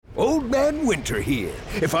Old Man Winter here.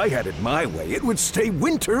 If I had it my way, it would stay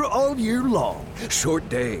winter all year long. Short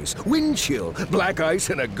days, wind chill, black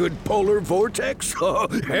ice, and a good polar vortex. Oh,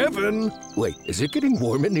 heaven. Wait, is it getting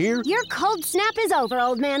warm in here? Your cold snap is over,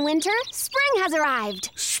 Old Man Winter. Spring has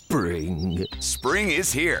arrived. Spring. Spring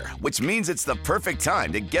is here, which means it's the perfect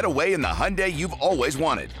time to get away in the Hyundai you've always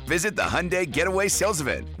wanted. Visit the Hyundai Getaway Sales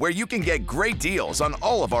Event, where you can get great deals on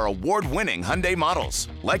all of our award-winning Hyundai models,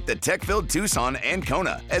 like the tech-filled Tucson and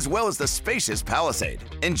Kona, as well as the spacious Palisade.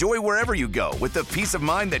 Enjoy wherever you go with the peace of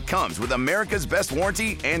mind that comes with America's best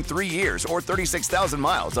warranty and 3 years or 36,000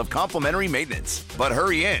 miles of complimentary maintenance. But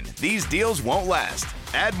hurry in, these deals won't last.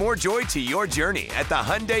 Add more joy to your journey at the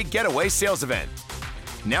Hyundai Getaway Sales Event.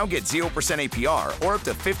 Now get 0% APR or up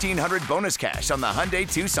to $1,500 bonus cash on the Hyundai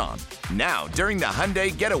Tucson. Now, during the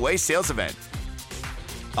Hyundai Getaway Sales Event.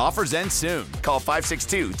 Offers end soon. Call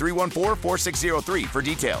 562-314-4603 for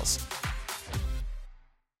details.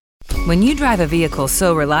 When you drive a vehicle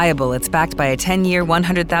so reliable it's backed by a 10-year,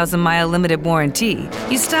 100,000-mile limited warranty,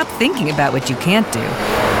 you stop thinking about what you can't do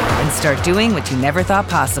and start doing what you never thought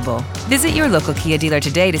possible. Visit your local Kia dealer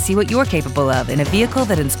today to see what you're capable of in a vehicle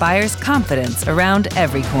that inspires confidence around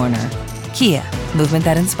every corner. Kia, movement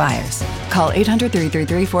that inspires. Call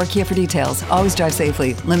 800-333-4KIA for details. Always drive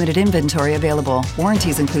safely. Limited inventory available.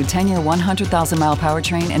 Warranties include 10-year 100,000-mile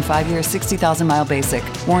powertrain and 5-year 60,000-mile basic.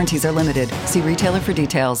 Warranties are limited. See retailer for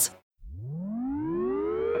details.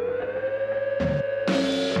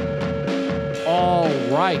 All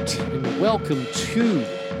right, and welcome to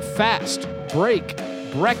Fast Break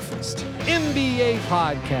Breakfast NBA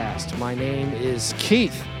Podcast. My name is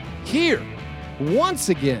Keith, here once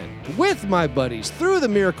again with my buddies through the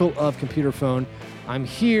miracle of computer phone. I'm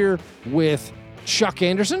here with Chuck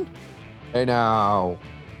Anderson. Hey now.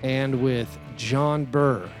 And with John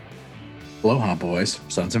Burr. Aloha, boys.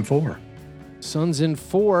 Suns in 4. Suns in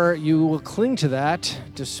 4. You will cling to that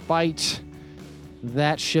despite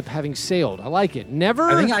that ship having sailed. I like it.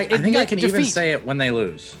 Never. I think I can defeat. even say it when they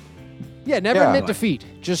lose. Yeah, never admit defeat.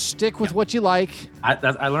 Just stick with what you like.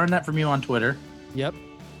 I learned that from you on Twitter. Yep.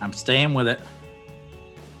 I'm staying with it.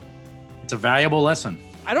 It's a valuable lesson.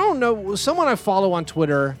 I don't know. Someone I follow on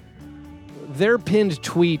Twitter, their pinned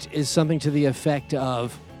tweet is something to the effect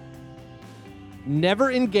of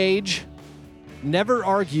never engage, never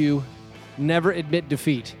argue, never admit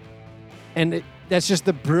defeat. And that's just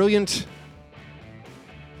the brilliant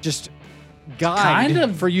just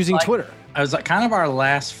guide for using Twitter. I was like kind of our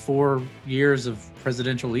last 4 years of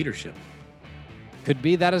presidential leadership. Could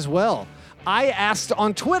be that as well. I asked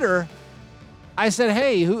on Twitter, I said,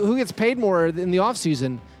 hey, who gets paid more in the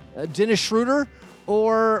offseason? Dennis Schroeder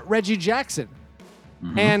or Reggie Jackson?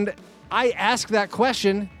 Mm-hmm. And I asked that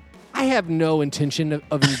question. I have no intention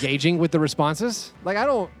of engaging with the responses. Like, I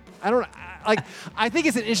think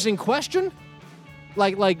it's an interesting question.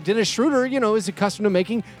 Like Dennis Schroeder, is accustomed to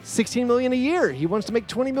making $16 million a year. He wants to make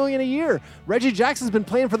 $20 million a year. Reggie Jackson's been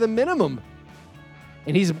playing for the minimum,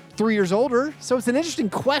 and he's 3 years older. So it's an interesting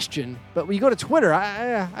question. But when you go to Twitter,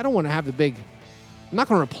 I don't want to have the big. I'm not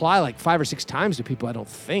going to reply like 5 or 6 times to people. I don't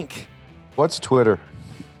think. What's Twitter?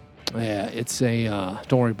 Yeah, it's a.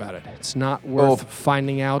 Don't worry about it. It's not worth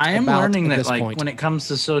finding out. I am about learning at that, this like, point. when it comes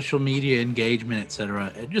to social media engagement,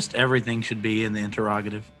 etc., just everything should be in the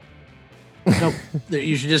interrogative. No,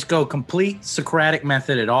 you should just go complete Socratic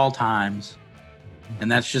method at all times,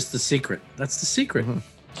 and that's just the secret. That's the secret. Mm-hmm.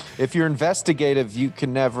 If you're investigative, you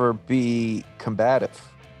can never be combative,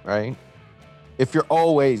 right? If you're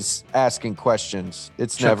always asking questions,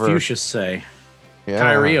 it's Chuck never. Fuchsius say, Yeah.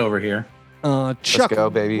 Kyrie over here. Chuck, Let's go,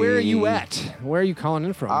 baby. Where are you at? Where are you calling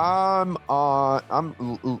in from?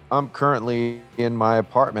 I'm currently in my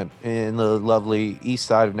apartment in the lovely east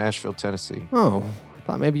side of Nashville, Tennessee. Oh, I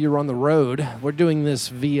thought maybe you were on the road. We're doing this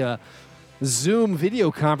via Zoom video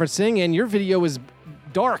conferencing, and your video is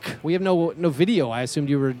dark. We have no video. I assumed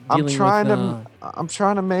you were dealing with I'm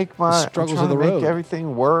trying to make my struggles I'm of the trying to road. make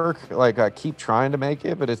everything work. Like I keep trying to make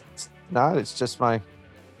it, but it's not. It's just my,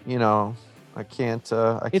 I can't.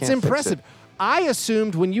 It's impressive. Fix it. I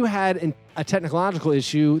assumed when you had a technological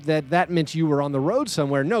issue that meant you were on the road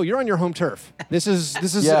somewhere. No, you're on your home turf. This is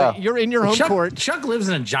Yeah. You're in your home court. Chuck lives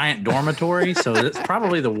in a giant dormitory, so it's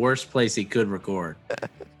probably the worst place he could record.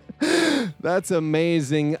 That's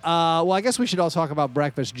amazing. Well, I guess we should all talk about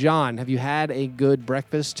breakfast. John, have you had a good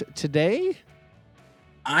breakfast today?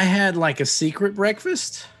 I had like a secret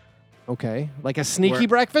breakfast. Okay, like a sneaky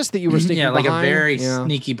breakfast that you were sneaking Yeah, like behind? a very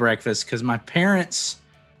sneaky breakfast because my parents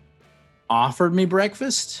offered me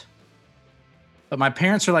breakfast, but my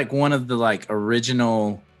parents are like one of the like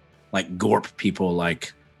original like Gorp people.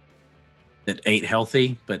 Like that ate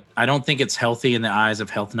healthy, but I don't think it's healthy in the eyes of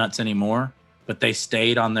health nuts anymore. But they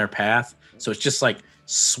stayed on their path, so it's just like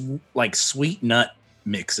sweet nut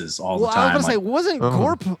mixes all the time. I was gonna say, wasn't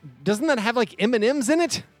Gorp? Doesn't that have like M&Ms in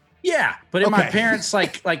it? Yeah, but in my parents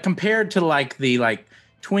like compared to like the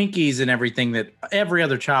Twinkies and everything that every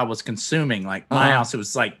other child was consuming, like my house, it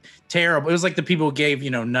was like terrible. It was like the people who gave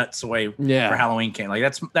nuts away for Halloween candy.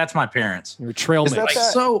 Like that's my parents. Your trail mix. Like,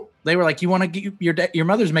 so they were like, you want to get your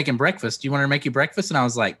mother's making breakfast? Do you want her to make you breakfast? And I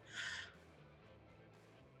was like,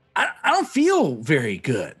 I don't feel very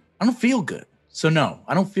good. I don't feel good. So no,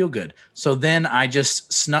 I don't feel good. So then I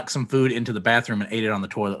just snuck some food into the bathroom and ate it on the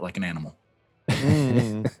toilet like an animal.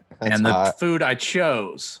 And the food I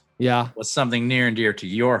chose was something near and dear to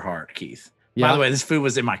your heart, Keith. Yeah. By the way, this food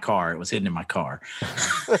was in my car. It was hidden in my car.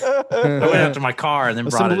 I went out to my car and then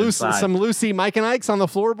brought it inside. Some Lucy Mike and Ike's on the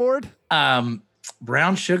floorboard?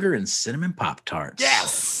 Brown sugar and cinnamon Pop-Tarts.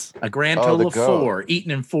 Yes. A grand total of 4.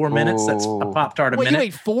 Eaten in 4 minutes. That's a Pop-Tart a minute. You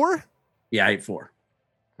ate 4? Yeah, I ate 4.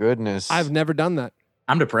 Goodness. I've never done that.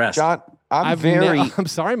 I'm depressed. John, I'm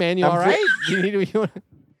sorry, man. You all right?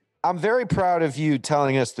 I'm very proud of you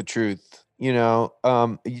telling us the truth,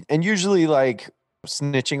 and usually like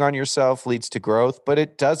snitching on yourself leads to growth, but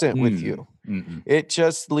it doesn't with you. Mm-mm. It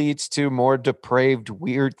just leads to more depraved,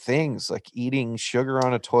 weird things like eating sugar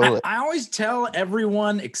on a toilet. I always tell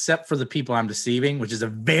everyone except for the people I'm deceiving, which is a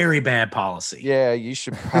very bad policy. Yeah, you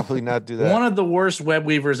should probably not do that. One of the worst web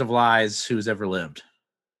weavers of lies who's ever lived.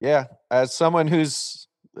 Yeah, as someone who's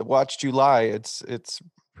watched you lie, it's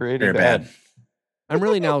pretty bad. I'm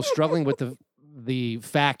really now struggling with the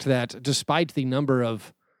fact that despite the number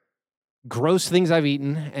of gross things I've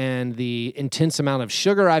eaten and the intense amount of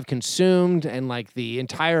sugar I've consumed and like the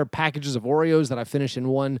entire packages of Oreos that I finished in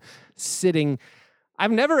one sitting,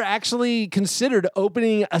 I've never actually considered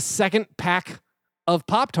opening a second pack of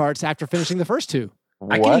Pop-Tarts after finishing the first 2.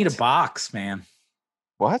 I can eat a box, man.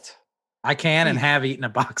 What? I can and have eaten a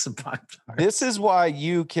box of Pop-Tarts. This is why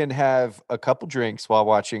you can have a couple drinks while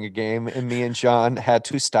watching a game, and me and John had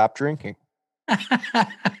to stop drinking.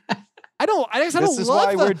 I don't This is love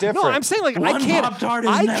why we're different. No, I'm saying like One Pop-Tart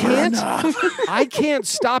is never enough. I can't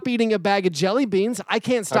stop eating a bag of jelly beans. I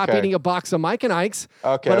can't stop eating a box of Mike and Ike's.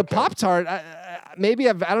 Okay, but a Pop-Tart, maybe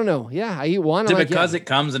I don't know. Yeah, I eat one. Is it because it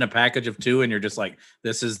comes in a package of 2 and you're just like,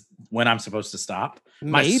 this is when I'm supposed to stop?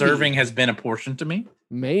 My serving has been apportioned to me.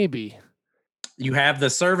 Maybe. You have the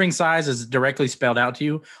serving size is directly spelled out to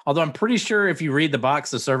you. Although I'm pretty sure if you read the box,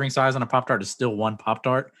 the serving size on a Pop-Tart is still 1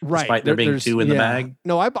 Pop-Tart, despite there being 2 in the bag.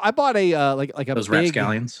 No, I bought a like a those big,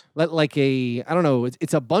 rapscallions. Like a I don't know.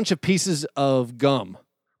 It's a bunch of pieces of gum.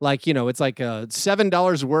 Like it's like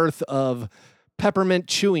 $7 worth of peppermint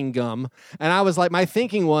chewing gum. And I was like, my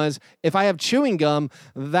thinking was, if I have chewing gum,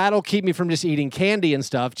 that'll keep me from just eating candy and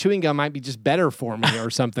stuff. Chewing gum might be just better for me or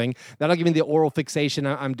something. That'll give me the oral fixation.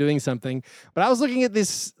 I'm doing something. But I was looking at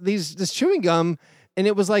this chewing gum, and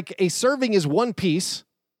it was like a serving is 1 piece,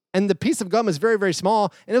 and the piece of gum is very, very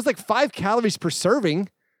small, and it was like 5 calories per serving.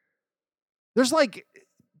 There's like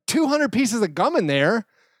 200 pieces of gum in there.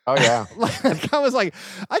 Oh, yeah. Like, I was like,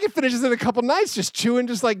 I could finish this in a couple nights just chewing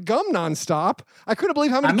just like gum nonstop. I couldn't believe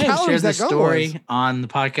how many calories that gum was. I may have shared this story on the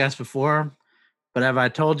podcast before, but have I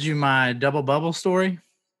told you my double bubble story?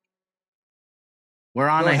 We're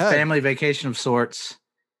on a family vacation of sorts.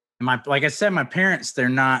 And like I said, my parents, they're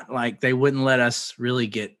not like, they wouldn't let us really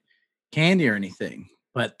get candy or anything.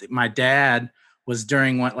 But my dad was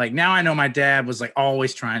now I know my dad was like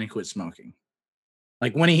always trying to quit smoking.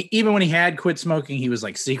 Like when he had quit smoking, he was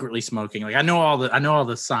like secretly smoking. Like I know all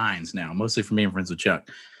the signs now, mostly from being friends with Chuck,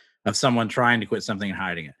 of someone trying to quit something and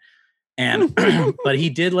hiding it. And but he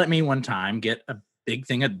did let me one time get a big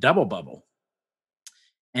thing of Double Bubble,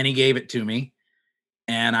 and he gave it to me.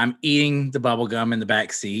 And I'm eating the bubble gum in the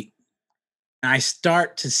back seat. And I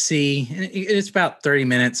start to see, and it's about 30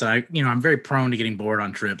 minutes. I'm very prone to getting bored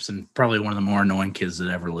on trips, and probably one of the more annoying kids that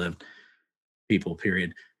ever lived. People,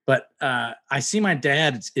 period. But I see my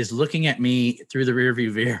dad is looking at me through the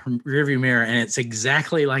rearview mirror, and it's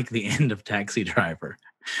exactly like the end of Taxi Driver.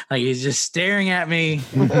 Like he's just staring at me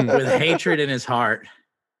with hatred in his heart.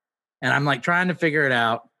 And I'm like trying to figure it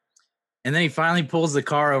out. And then he finally pulls the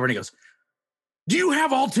car over and he goes, "Do you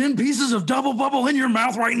have all 10 pieces of Double Bubble in your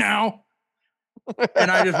mouth right now?"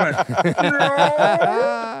 And I just went,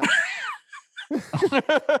 "No."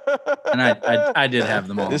 And I did have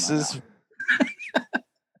them all. This is...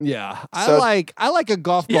 Yeah, I like a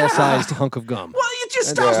golf ball sized hunk of gum. Well, it just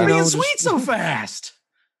stops being sweet so fast.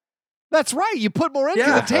 That's right. You put more in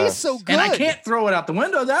because it tastes so good. And I can't throw it out the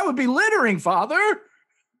window. That would be littering, Father.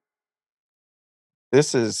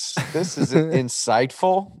 This is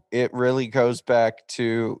insightful. It really goes back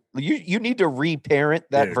to you need to reparent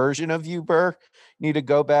that version of you, Burr. You need to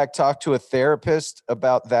go back, talk to a therapist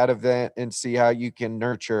about that event and see how you can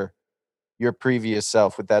nurture your previous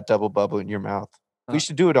self with that double bubble in your mouth. We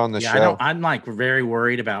should do it on the show. I'm like very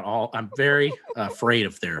worried about I'm very afraid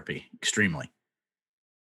of therapy, extremely.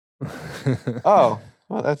 Oh,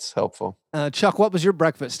 well, that's helpful. Chuck, what was your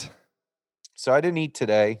breakfast? So I didn't eat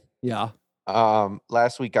today. Yeah.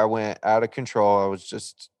 Last week I went out of control.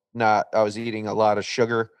 I was eating a lot of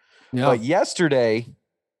sugar. Yeah. But yesterday,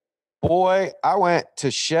 boy, I went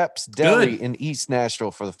to Shep's Deli in East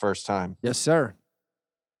Nashville for the first time. Yes, sir.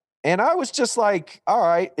 And I was just like, all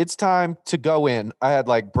right, it's time to go in. I had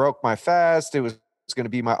broke my fast. It was going to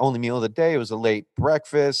be my only meal of the day. It was a late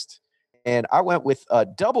breakfast. And I went with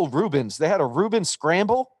double Reubens. They had a Reuben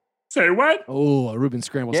scramble. Say what? Oh, a Reuben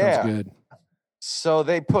scramble sounds good. So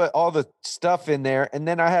they put all the stuff in there. And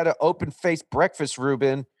then I had an open-faced breakfast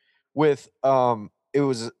Reuben with, it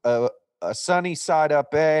was a sunny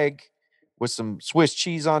side-up egg with some Swiss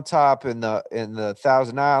cheese on top and the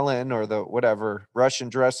Thousand Island or the whatever Russian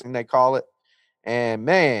dressing they call it. And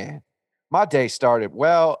man, my day started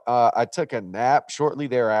well. I took a nap shortly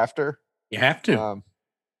thereafter. You have to.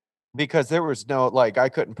 Because there was no, I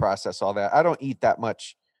couldn't process all that. I don't eat that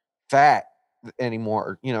much fat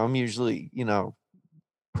anymore. I'm usually,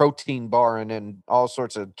 protein barring and all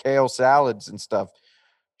sorts of kale salads and stuff,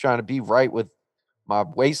 trying to be right with my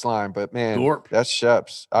waistline, but man, Gorp. That's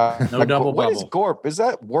Shep's. No double what bubble. Is Gorp? Is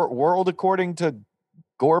that world according to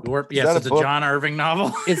Gorp? Gorp, yes, it's a John Irving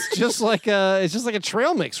novel. It's just like a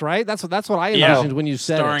trail mix, right? That's what I imagined when you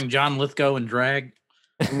said starring John Lithgow and drag.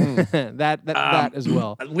 that as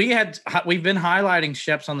well. We've been highlighting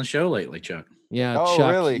Shep's on the show lately, Chuck. Yeah, oh,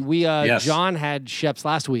 Chuck. Really? We yes. John had Shep's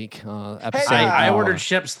last week. Episode. I ordered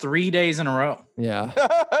Shep's 3 days in a row. Yeah,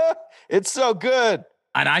 it's so good.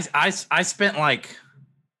 And I spent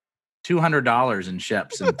 $200 in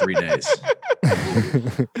Shep's in 3 days.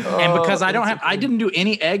 And because I didn't do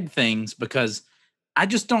any egg things because I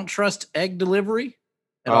just don't trust egg delivery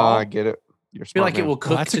at all. I get it. I feel like it will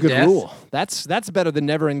cook that's to a good death. rule. That's better than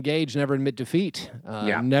never engage, never admit defeat.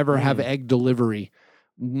 Never have egg delivery.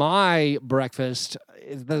 My breakfast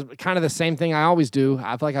is kind of the same thing I always do.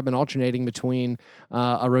 I feel like I've been alternating between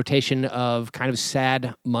a rotation of kind of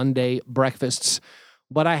sad Monday breakfasts,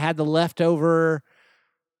 but I had the leftover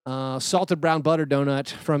salted brown butter donut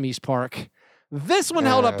from East Park. This one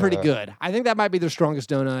held up pretty good. I think that might be their strongest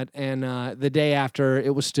donut, and the day after,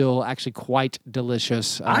 it was still actually quite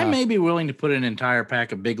delicious. I may be willing to put an entire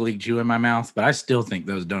pack of Big League Chew in my mouth, but I still think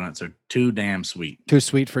those donuts are too damn sweet. Too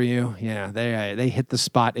sweet for you? Yeah, they hit the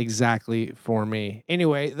spot exactly for me.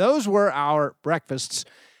 Anyway, those were our breakfasts.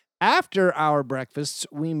 After our breakfasts,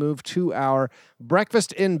 we move to our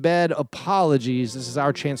breakfast in bed apologies. This is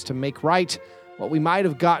our chance to make right what we might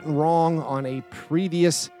have gotten wrong on a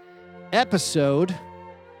previous episode.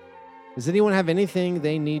 Does anyone have anything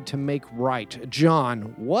they need to make right?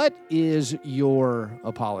 John, what is your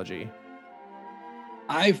apology?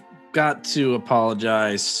 I've got to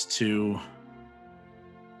apologize to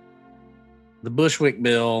the Bushwick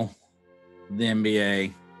Bill, the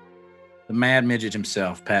NBA, the mad midget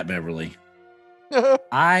himself, Pat Beverly.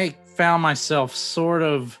 I found myself sort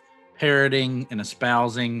of parroting and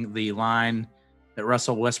espousing the line that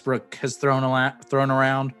Russell Westbrook has thrown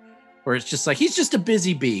around, where it's just like, he's just a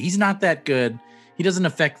busy bee. He's not that good. He doesn't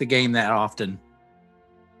affect the game that often.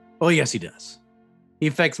 Oh, yes, he does. He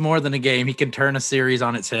affects more than a game. He can turn a series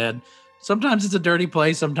on its head. Sometimes it's a dirty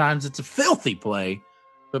play. Sometimes it's a filthy play.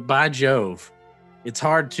 But by Jove, it's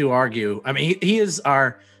hard to argue. I mean, he is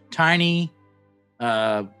our tiny,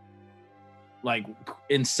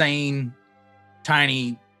 insane,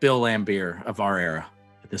 tiny Bill Laimbeer of our era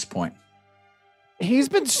at this point. He's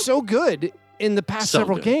been so good in the past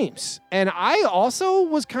several games. And I also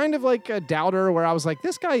was kind of like a doubter where I was like,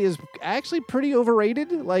 this guy is actually pretty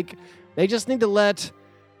overrated. Like, they just need to let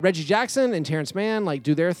Reggie Jackson and Terrence Mann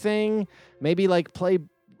do their thing. Maybe play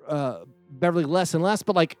Beverly less and less.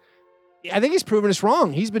 But I think he's proven us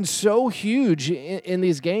wrong. He's been so huge in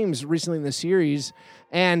these games recently in the series.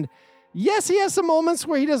 And yes, he has some moments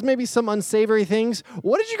where he does maybe some unsavory things.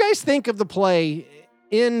 What did you guys think of the play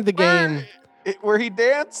in the game? Where he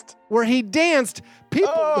danced? Where he danced.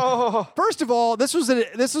 People. First of all, this was a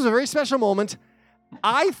very special moment.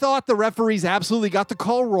 I thought the referees absolutely got the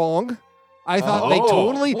call wrong. I thought they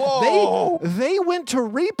totally they went to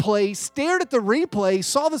replay, stared at the replay,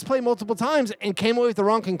 saw this play multiple times, and came away with the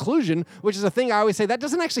wrong conclusion, which is a thing I always say, that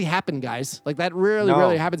doesn't actually happen, guys. That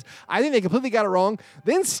rarely happens. I think they completely got it wrong.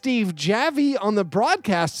 Then Steve Javie on the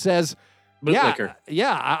broadcast says, Bootlicker.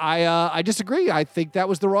 I disagree. I think that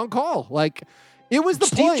was the wrong call. Like, it was the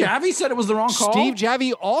Steve play. Javie said it was the wrong call. Steve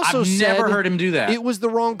Javie also said I've never heard him do that. It was the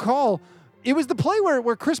wrong call. It was the play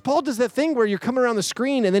where Chris Paul does that thing where you're coming around the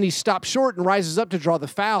screen and then he stops short and rises up to draw the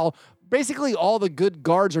foul. Basically, all the good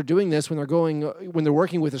guards are doing this when they're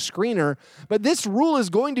working with a screener. But this rule is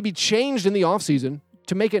going to be changed in the offseason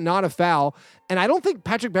to make it not a foul. And I don't think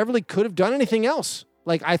Patrick Beverley could have done anything else.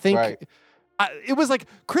 Like, I think it was like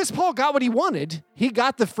Chris Paul got what he wanted. He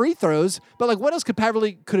got the free throws. But, like, what else could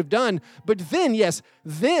Beverley could have done? But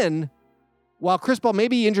then, while Chris Paul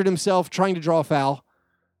maybe injured himself trying to draw a foul,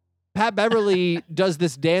 Pat Beverley does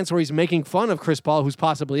this dance where he's making fun of Chris Paul, who's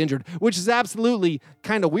possibly injured, which is absolutely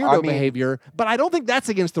kind of weirdo behavior. But I don't think that's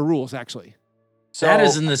against the rules, actually. So, that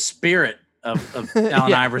is in the spirit of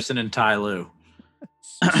Allen Iverson and Ty Lue.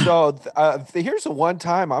 So here's the one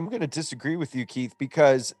time I'm going to disagree with you, Keith,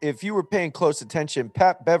 because if you were paying close attention,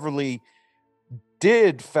 Pat Beverley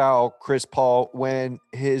did foul Chris Paul when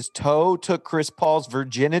his toe took Chris Paul's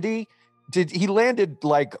virginity. He landed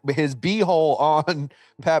like his beehole on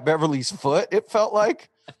Pat Beverley's foot, it felt like.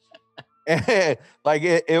 And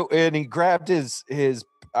and he grabbed his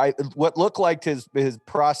what looked like his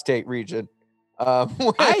prostate region.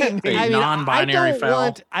 Non-binary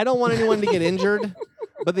foul. I don't want anyone to get injured,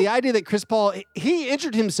 but the idea that Chris Paul, he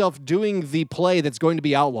injured himself doing the play that's going to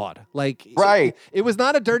be outlawed. Like, right. It was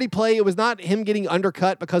not a dirty play. It was not him getting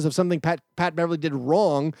undercut because of something Pat Beverley did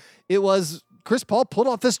wrong. It was Chris Paul pulled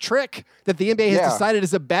off this trick that the NBA has decided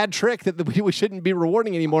is a bad trick that we shouldn't be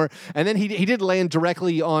rewarding anymore. And then he did land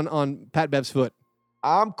directly on Pat Bev's foot.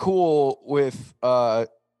 I'm cool with a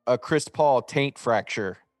Chris Paul taint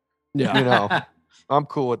fracture. Yeah. You know, I'm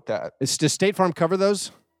cool with that. Does State Farm cover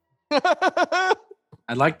those?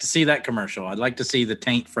 I'd like to see that commercial. I'd like to see the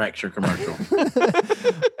taint fracture commercial.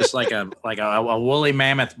 Just like a woolly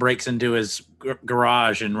mammoth breaks into his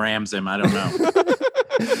garage and rams him. I don't know.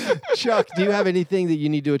 Chuck, do you have anything that you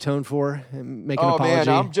need to atone for and make an apology? Man,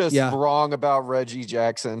 I'm just wrong about Reggie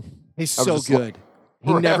Jackson. He's so good.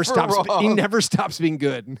 He never stops being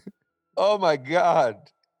good. Oh my God.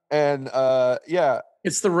 And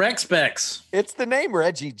it's the Rex Specs. It's the name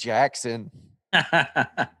Reggie Jackson.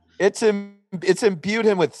 It's imbued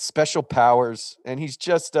him with special powers, and he's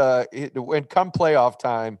just when come playoff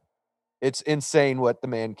time, it's insane what the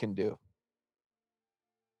man can do.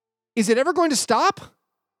 Is it ever going to stop?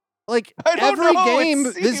 Like every game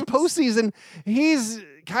this postseason, he's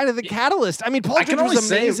kind of the catalyst. I mean, Paul George was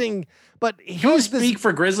amazing, but he's speak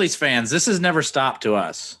for Grizzlies fans. This has never stopped to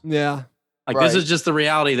us. Yeah. This is just the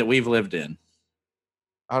reality that we've lived in.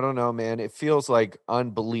 I don't know, man. It feels like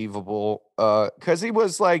unbelievable because he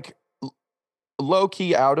was like low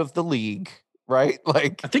key out of the league, right?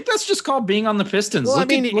 Like, I think that's just called being on the Pistons. Well,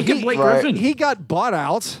 look at Blake Griffin. He got bought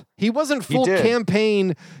out. He wasn't full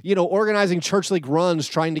campaign, organizing church league runs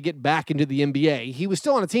trying to get back into the NBA. He was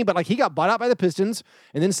still on a team, but like he got bought out by the Pistons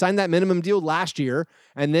and then signed that minimum deal last year.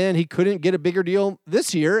 And then he couldn't get a bigger deal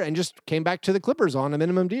this year and just came back to the Clippers on a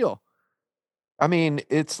minimum deal. I mean,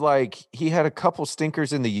 it's like he had a couple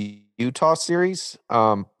stinkers in the Utah series,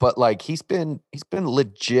 but like he's been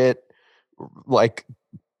legit, like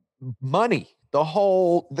money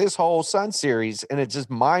this whole Sun series, and it's just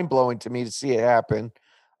mind blowing to me to see it happen.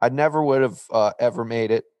 I never would have ever made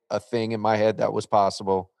it a thing in my head that was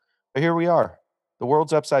possible, but here we are. The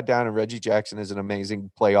world's upside down, and Reggie Jackson is an amazing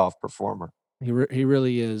playoff performer. He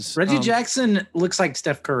really is. Reggie Jackson looks like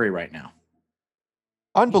Steph Curry right now.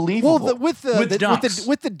 Unbelievable. Well, with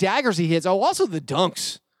the daggers he hits. Oh, also the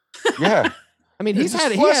dunks. Yeah. I mean, he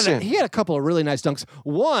had a couple of really nice dunks.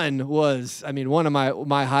 One was, one of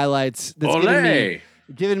my highlights that's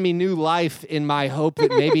giving me new life in my hope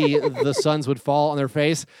that maybe the Suns would fall on their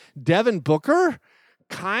face. Devin Booker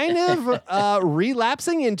kind of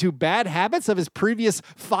relapsing into bad habits of his previous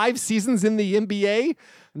 5 seasons in the NBA.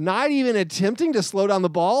 Not even attempting to slow down the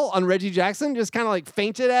ball on Reggie Jackson, just kind of like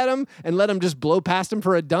fainted at him and let him just blow past him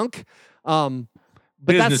for a dunk.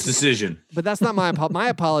 Business decision. But that's not my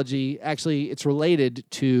apology. Actually, it's related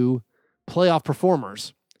to playoff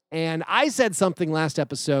performers. And I said something last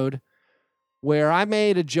episode where I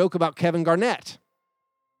made a joke about Kevin Garnett.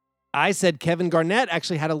 I said Kevin Garnett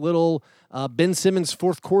actually had a little Ben Simmons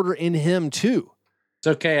fourth quarter in him too. It's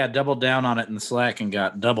okay. I doubled down on it in the Slack and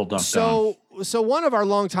got double dunked on. So one of our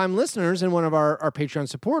longtime listeners and one of our Patreon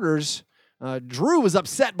supporters, Drew, was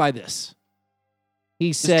upset by this.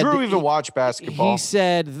 He said, "Does Drew even watch basketball?" He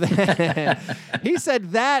said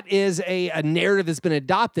that is a narrative that's been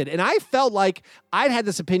adopted, and I felt like I'd had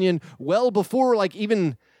this opinion well before, like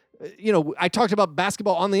even I talked about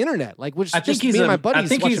basketball on the internet, like which just me and my buddies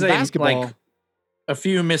watching basketball. a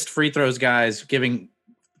few missed free throws guys giving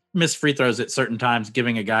missed free throws at certain times,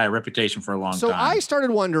 giving a guy a reputation for a long time. So I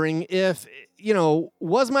started wondering if,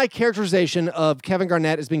 was my characterization of Kevin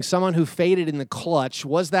Garnett as being someone who faded in the clutch,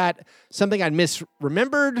 was that something I'd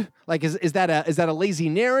misremembered? Like, is that a lazy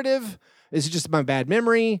narrative? Is it just my bad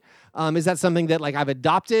memory? Is that something that I've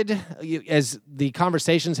adopted as the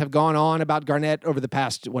conversations have gone on about Garnett over the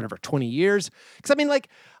past, 20 years? Because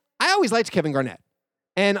I always liked Kevin Garnett.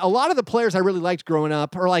 And a lot of the players I really liked growing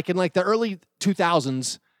up, or in the early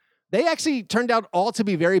 2000s, they actually turned out all to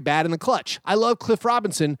be very bad in the clutch. I love Cliff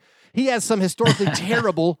Robinson. He has some historically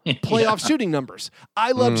terrible playoff shooting numbers.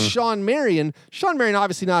 I loved Sean Marion. Sean Marion,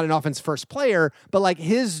 obviously not an offense first player, but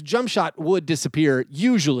his jump shot would disappear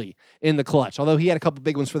usually in the clutch, although he had a couple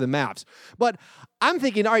big ones for the Mavs. But I'm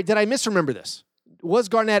thinking, all right, did I misremember this? Was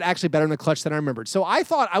Garnett actually better in the clutch than I remembered? So I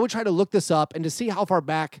thought I would try to look this up and to see how far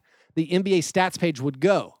back the NBA stats page would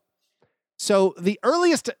go. So the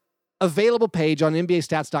earliest available page on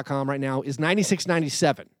NBAstats.com right now is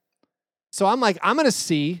 96-97. So I'm going to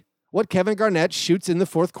see what Kevin Garnett shoots in the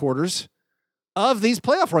fourth quarters of these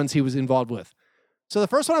playoff runs he was involved with. So the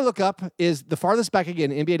first one I look up is the farthest back again,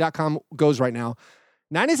 NBA.com goes right now,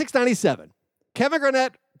 96-97. Kevin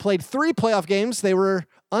Garnett played 3 playoff games. They were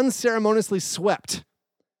unceremoniously swept.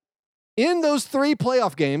 In those 3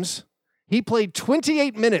 playoff games, he played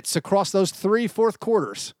 28 minutes across those 3 fourth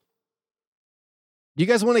quarters. Do you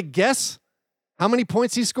guys want to guess how many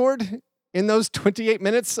points he scored in those 28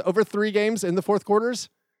 minutes over 3 games in the fourth quarters?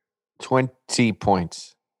 20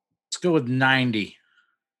 points. Let's go with 90.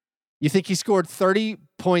 You think he scored 30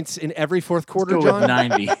 points in every fourth quarter, Let's go John? with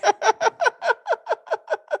 90.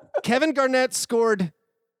 Kevin Garnett scored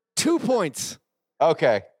 2 points.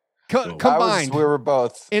 Okay. Combined. We were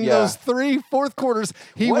both. In those 3 fourth quarters.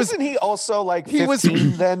 Wasn't he also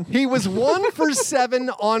 15 then? He was 1 for 7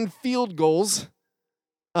 on field goals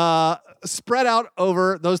spread out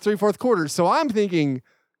over those 3 fourth quarters. So I'm thinking,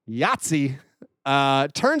 Yahtzee.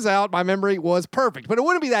 Turns out my memory was perfect, but it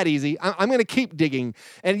wouldn't be that easy. I'm going to keep digging.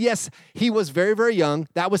 And yes, he was very, very young.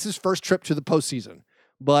 That was his first trip to the postseason,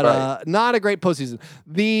 but not a great postseason.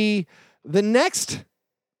 The next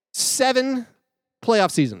 7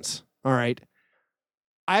 playoff seasons. All right.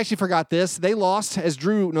 I actually forgot this. They lost, as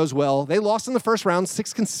Drew knows well, they lost in the first round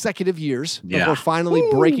 6 consecutive years before finally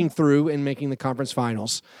breaking through and making the conference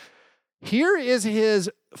finals. Here is his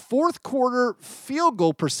fourth quarter field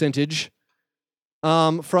goal percentage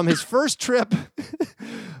from his first trip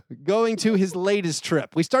going to his latest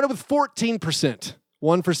trip. We started with 14%,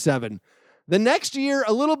 1 for 7. The next year,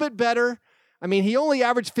 a little bit better. I mean, he only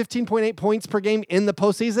averaged 15.8 points per game in the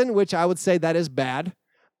postseason, which I would say that is bad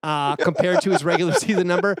compared to his regular season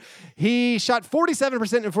number. He shot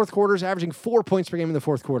 47% in fourth quarters, averaging 4 points per game in the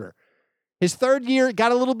fourth quarter. His third year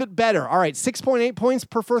got a little bit better. All right, 6.8 points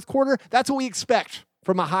per fourth quarter. That's what we expect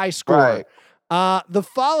from a high scorer. Right. The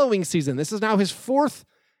following season, this is now his 4th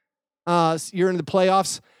year in the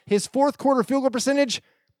playoffs. His fourth quarter field goal percentage,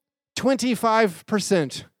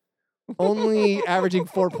 25%. Only averaging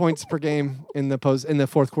 4 points per game in the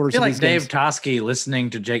fourth quarter. I feel like Dave Tosky listening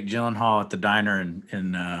to Jake Gyllenhaal at the diner in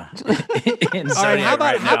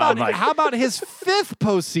Zodiac how about his 5th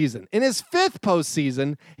postseason? In his 5th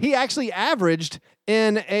postseason, he actually averaged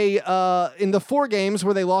in the 4 games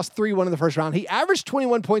where they lost 3-1 in the first round. He averaged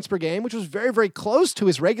 21 points per game, which was very, very close to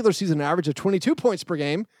his regular season average of 22 points per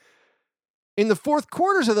game. In the fourth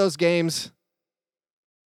quarters of those games,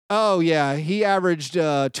 he averaged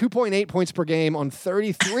 2.8 points per game on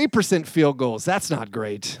 33% field goals. That's not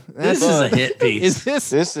great. This is a hit piece.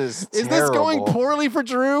 This is this going poorly for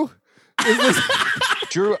Drew?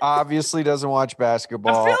 Drew obviously doesn't watch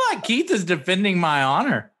basketball. I feel like Keith is defending my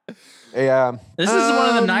honor. Yeah. This is one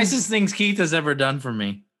of the nicest things Keith has ever done for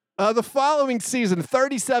me. The following season,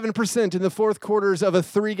 37% in the fourth quarters of a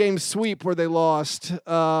 3-game sweep where they lost.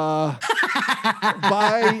 By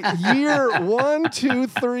year 1, 2,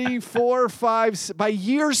 3, 4, 5, by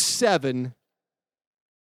year 7,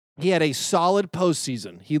 he had a solid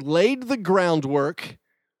postseason. He laid the groundwork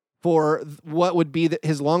for what would be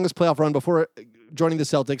his longest playoff run before joining the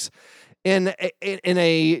Celtics. In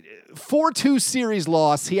a 4-2 series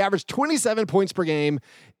loss, he averaged 27 points per game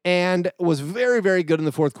and was very, very good in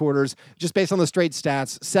the fourth quarters, just based on the straight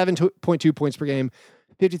stats, 7.2 points per game,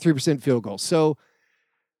 53% field goal. So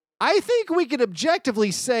I think we could objectively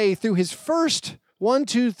say through his first 1,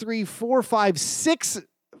 2, 3, 4, 5, 6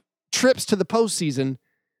 trips to the postseason,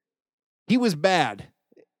 he was bad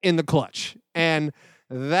in the clutch. And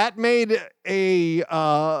that made an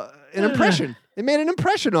impression. It made an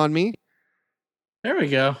impression on me. There we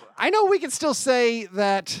go. I know we can still say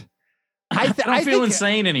that I don't feel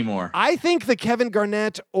insane anymore. I think the Kevin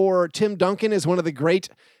Garnett or Tim Duncan is one of the great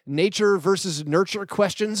nature versus nurture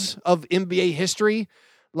questions of NBA history.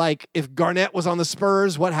 Like, if Garnett was on the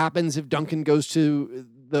Spurs, what happens if Duncan goes to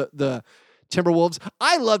the Timberwolves?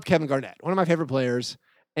 I loved Kevin Garnett, one of my favorite players.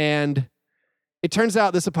 And it turns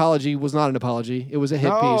out this apology was not an apology. It was a hit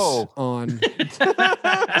piece on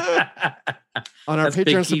our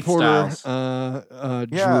Patreon supporter,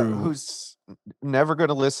 Drew. Who's never going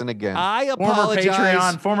to listen again. I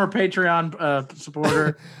apologize. Former Patreon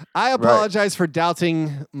supporter. I apologize for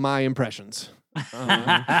doubting my impressions.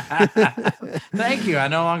 Thank you. I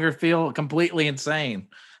no longer feel completely insane.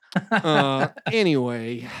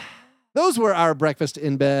 Anyway, those were our breakfast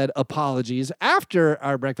in bed apologies. After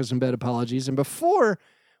our breakfast in bed apologies, and before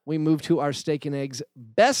we move to our steak and eggs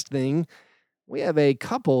best thing, we have a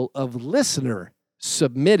couple of listener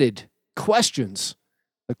submitted questions.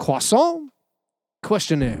 The Croissant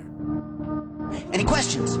Questionnaire. Any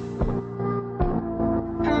questions?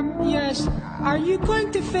 Yes. Are you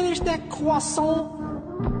going to finish that croissant?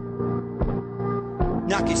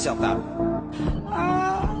 Knock yourself out.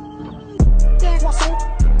 That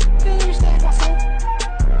croissant. Finish that croissant.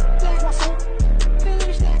 That croissant.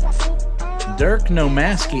 Finish that croissant. Dirk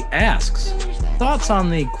Nomaski asks, thoughts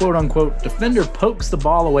on the quote-unquote defender pokes the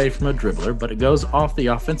ball away from a dribbler, but it goes off the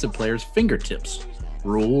offensive player's fingertips.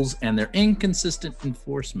 Rules and their inconsistent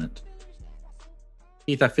enforcement.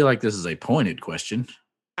 Keith, I feel like this is a pointed question.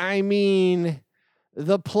 I mean,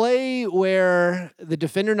 the play where the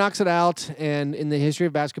defender knocks it out, and in the history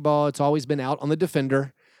of basketball, it's always been out on the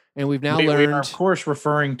defender. And we've now learned. We are, of course,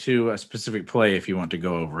 referring to a specific play if you want to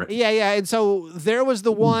go over it. Yeah. And so there was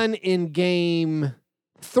the one in game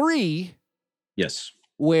 3. Yes.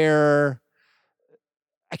 Where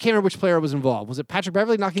I can't remember which player was involved. Was it Patrick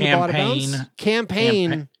Beverly knocking the ball out of bounds?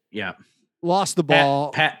 Campaign. Yeah. Lost the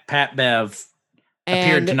ball. Pat Bev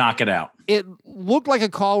appeared to knock it out. It looked like a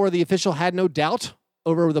call where the official had no doubt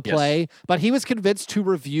over the play, but he was convinced to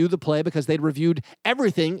review the play because they'd reviewed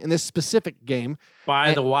everything in this specific game.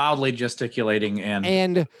 By the wildly gesticulating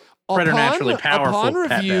and preternaturally powerful upon review,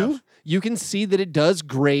 Pat Bev. You can see that it does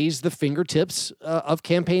graze the fingertips of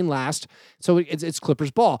Campaign last. So it's Clippers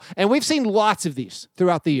ball. And we've seen lots of these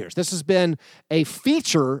throughout the years. This has been a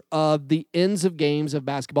feature of the ends of games of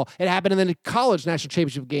basketball. It happened in the college national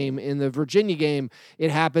championship game, in the Virginia game. It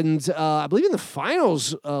happened, I believe, in the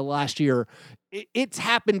finals last year. It's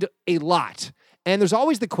happened a lot. And there's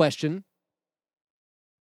always the question,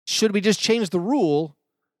 should we just change the rule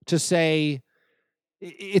to say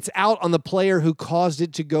it's out on the player who caused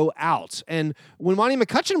it to go out? And when Monty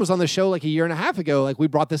McCutcheon was on the show like a year and a half ago, like, we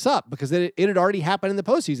brought this up because it had already happened in the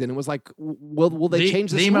postseason. It was like, will they change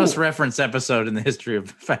this the rule? most referenced episode in the history of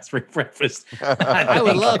Fast Break Breakfast. I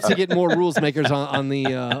would love to get more rules makers on the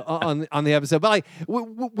episode. But like,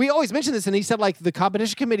 we always mention this, and he said like the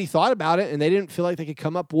competition committee thought about it and they didn't feel like they could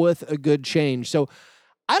come up with a good change. So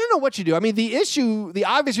I don't know what you do. I mean, the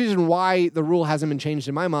obvious reason why the rule hasn't been changed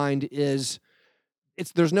in my mind is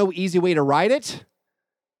there's no easy way to write it.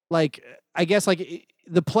 Like, I guess like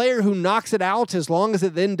the player who knocks it out, as long as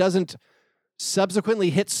it then doesn't subsequently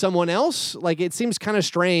hit someone else, like, it seems kind of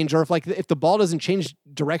strange. Or if the ball doesn't change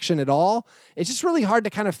direction at all, it's just really hard to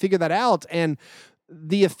kind of figure that out. And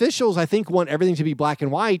the officials, I think, want everything to be black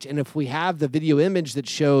and white. And if we have the video image that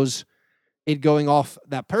shows it going off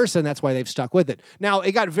that person, that's why they've stuck with it. Now,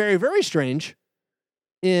 it got very, very strange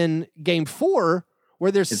in game 4,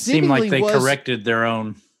 where there seemed like they corrected their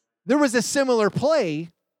own. There was a similar play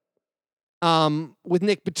with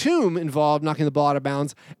Nick Batum involved, knocking the ball out of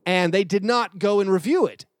bounds, and they did not go and review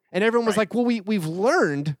it. And everyone was like, well, we've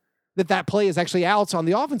learned that play is actually out on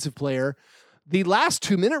the offensive player. The last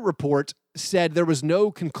 2-minute report said there was no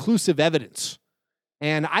conclusive evidence.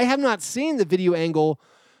 And I have not seen the video angle.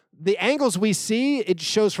 The angles we see, it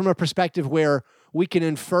shows from a perspective where we can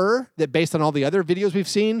infer that based on all the other videos we've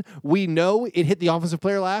seen, we know it hit the offensive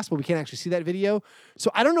player last, but we can't actually see that video.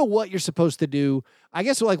 So I don't know what you're supposed to do. I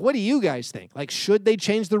guess, like, what do you guys think? Like, should they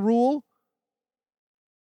change the rule?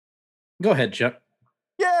 Go ahead, Chuck.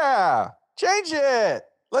 Yeah, change it.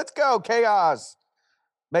 Let's go, chaos.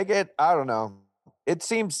 Make it, I don't know. It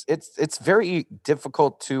seems it's very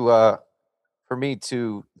difficult to for me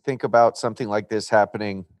to think about something like this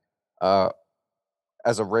happening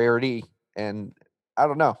as a rarity. And I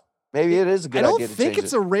don't know. Maybe it is a good idea to change it. I don't think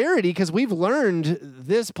it's a rarity because we've learned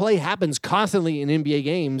this play happens constantly in NBA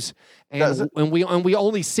games, and we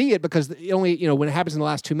only see it because it only, when it happens in the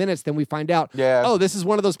last 2 minutes, then we find out, oh, this is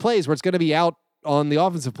one of those plays where it's going to be out on the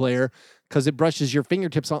offensive player because it brushes your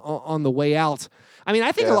fingertips on the way out. I mean,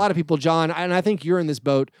 I think a lot of people, John, and I think you're in this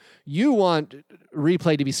boat, you want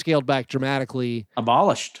replay to be scaled back dramatically.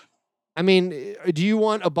 Abolished. I mean, do you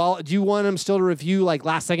want them still to review like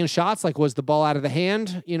last second shots? Like, was the ball out of the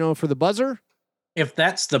hand, for the buzzer? If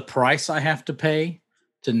that's the price I have to pay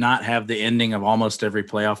to not have the ending of almost every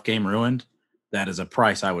playoff game ruined, that is a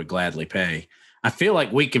price I would gladly pay. I feel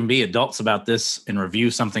like we can be adults about this and review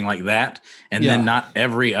something like that, and then not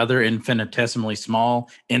every other infinitesimally small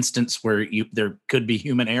instance where there could be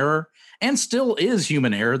human error, and still is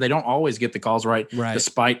human error. They don't always get the calls right.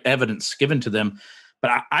 Despite evidence given to them.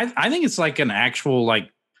 But I think it's like an actual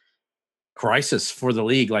like crisis for the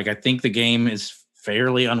league. Like, I think the game is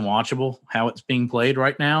fairly unwatchable how it's being played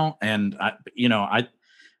right now, and I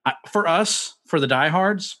for us, for the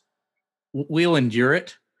diehards, we'll endure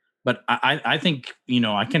it. But I think,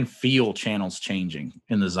 I can feel channels changing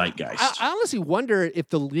in the zeitgeist. I honestly wonder if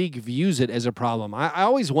the league views it as a problem. I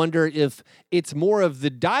always wonder if it's more of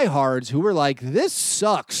the diehards who are like, this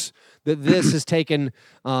sucks that this has taken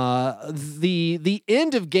the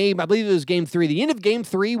end of game. I believe it was game 3. The end of game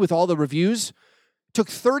 3 with all the reviews took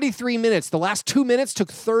 33 minutes. The last 2 minutes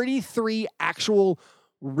took 33 actual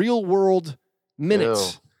real world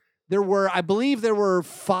minutes. I believe there were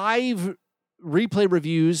 5 replay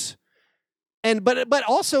reviews, but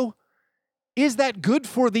also, is that good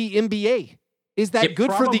for the NBA? Is that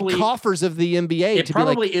good for the coffers of the NBA? It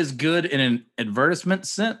probably is good in an advertisement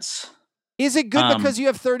sense. Is it good because you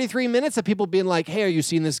have 33 minutes of people being like, "Hey, are you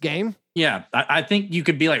seeing this game?" Yeah, I think you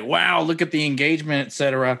could be like, "Wow, look at the engagement,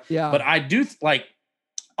 etc." Yeah, but I do like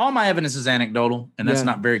all my evidence is anecdotal, and that's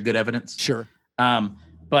not very good evidence. Sure,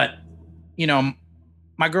 but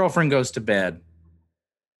my girlfriend goes to bed.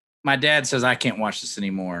 My dad says, I can't watch this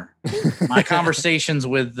anymore. My conversations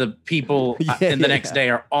with the people in the next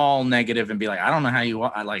day are all negative and be like, I don't know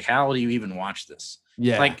how do you even watch this?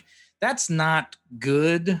 Yeah. Like, that's not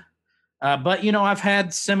good. But, I've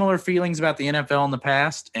had similar feelings about the NFL in the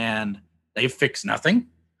past, and they've fixed nothing.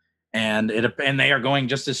 And they are going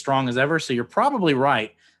just as strong as ever. So you're probably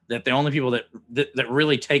right that the only people that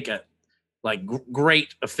really take a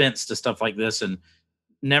great offense to stuff like this and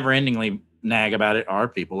never-endingly nag about it are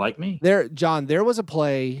people like me. John, there was a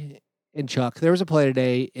play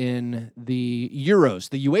today in the Euros,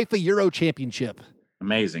 the UEFA Euro Championship.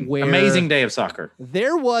 Amazing day of soccer.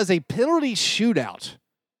 There was a penalty shootout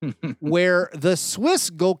where the Swiss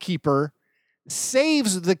goalkeeper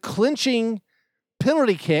saves the clinching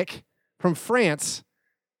penalty kick from France,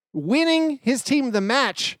 winning his team the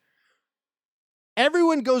match.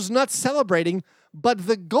 Everyone goes nuts celebrating, but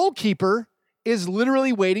the goalkeeper is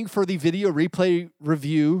literally waiting for the video replay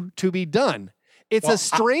review to be done. It's a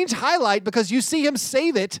strange highlight because you see him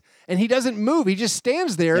save it and he doesn't move. He just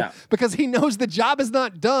stands there because he knows the job is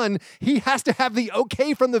not done. He has to have the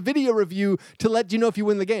okay from the video review to let you know if you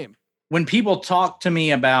win the game. When people talk to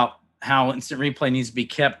me about how instant replay needs to be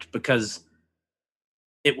kept because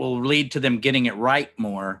it will lead to them getting it right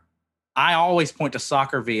more, I always point to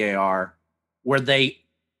soccer VAR where they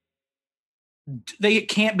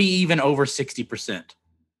can't be even over 60%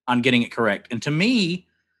 on getting it correct. And to me,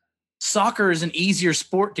 soccer is an easier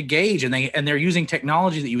sport to gauge, and they're using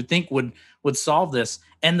technology that you would think would solve this.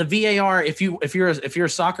 And the VAR, if you're a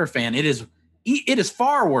soccer fan, it is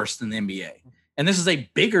far worse than the NBA. And this is a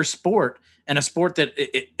bigger sport, and a sport that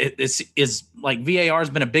is like VAR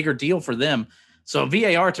has been a bigger deal for them. So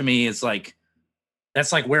VAR to me is like,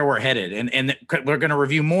 that's like where we're headed. And we're going to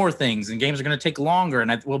review more things, and games are going to take longer,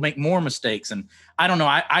 and we'll make more mistakes. And I don't know.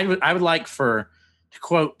 I would like to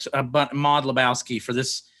quote Maud Lebowski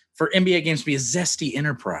for NBA games to be a zesty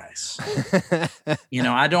enterprise.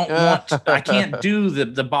 I can't do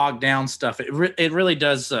the bogged down stuff. It really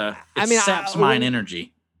does. Saps mine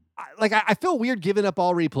energy. I feel weird giving up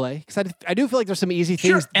all replay because I do feel like there's some easy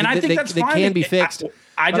things that can be fixed.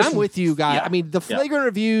 I'm with you, guys. Yeah, I mean, the flagrant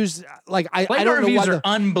reviews, I don't know reviews why are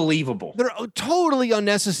unbelievable. They're totally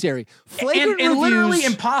unnecessary. Flagrant reviews, literally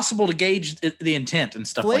impossible to gauge the intent and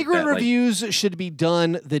stuff like that. Flagrant reviews should be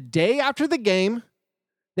done the day after the game.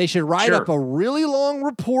 They should write up a really long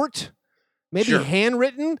report, maybe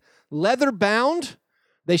handwritten, leather bound.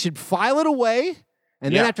 They should file it away,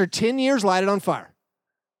 and then after 10 years, light it on fire.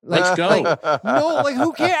 Let's go.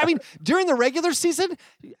 Who cares? I mean, during the regular season,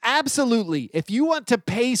 absolutely. If you want to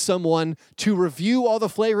pay someone to review all the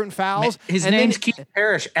flagrant fouls, his name's Keith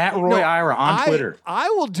Parrish at Roy Ira on Twitter. I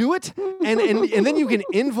will do it, and then you can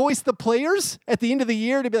invoice the players at the end of the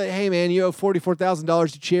year to be like, hey man, you owe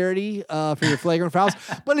 $44,000 to charity for your flagrant fouls,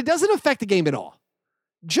 but it doesn't affect the game at all.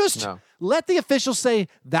 Just No. let the officials say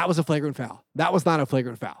that was a flagrant foul. That was not a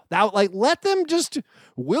flagrant foul. That, like, let them just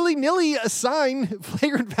willy-nilly assign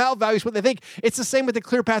flagrant foul values what they think. It's the same with the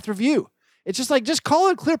clear path review. It's just like, just call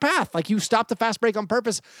it a clear path. Like, you stopped the fast break on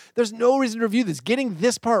purpose. There's no reason to review this. Getting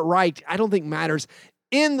this part right, I don't think matters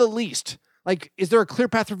in the least. Like, is there a clear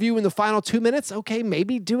path review in the final 2 minutes? Okay,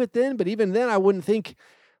 maybe do it then. But even then, I wouldn't think,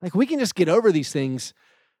 like, we can just get over these things.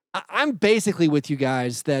 I'm basically with you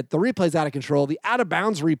guys that the replay's out of control. The out of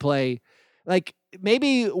bounds replay, like,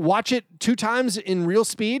 maybe watch it 2 times in real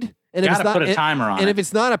speed. And if it's not, put a timer on and it. if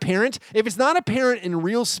it's not apparent in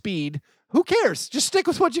real speed, who cares? Just stick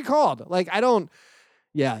with what you called. Like, doing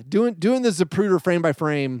the Zapruder frame by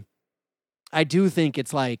frame. I do think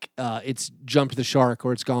it's like it's jumped the shark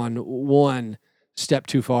or it's gone one step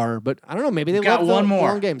too far. But I don't know. Maybe they got love one the more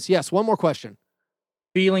long games. Yes, one more question.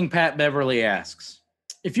 Feeling Pat Beverly asks,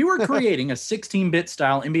 if you were creating a 16-bit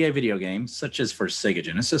style NBA video game, such as for Sega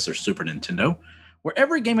Genesis or Super Nintendo, where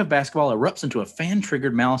every game of basketball erupts into a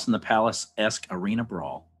fan-triggered Malice in the Palace-esque arena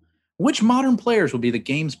brawl, which modern players would be the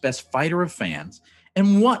game's best fighter of fans,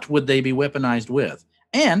 and what would they be weaponized with?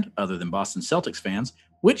 And, other than Boston Celtics fans,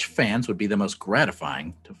 which fans would be the most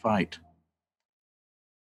gratifying to fight?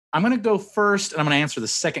 I'm going to go first, and I'm going to answer the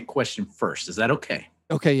second question first. Is that okay?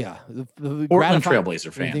 Okay, yeah. The Portland Trailblazer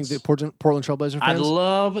You fans. think the Portland Trailblazer fans? I'd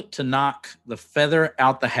love to knock the feather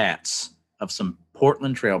out the hats of some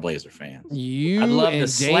Portland Trailblazer fans. You I'd love and to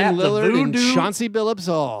slap Dame the Lillard and voodoo- Chauncey Billups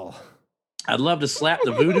all. I'd love to slap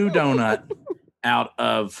the voodoo donut out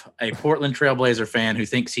of a Portland Trailblazer fan who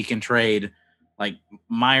thinks he can trade like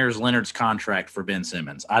Myers Leonard's contract for Ben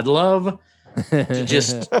Simmons. I'd love to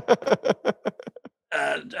just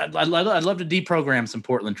I'd love to deprogram some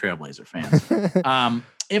Portland Trailblazer fans.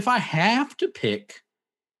 If I have to pick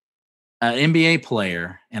an NBA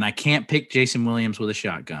player and I can't pick Jason Williams with a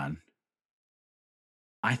shotgun,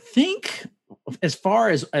 I think as far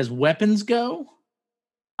as weapons go,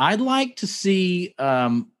 I'd like to see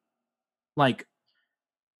like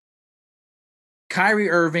Kyrie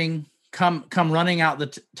Irving come running out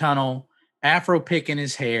the tunnel, afro pick in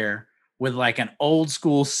his hair, with like an old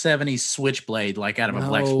school 70s switchblade, like out of a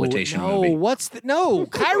blaxploitation movie. No,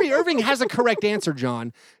 Kyrie Irving has a correct answer,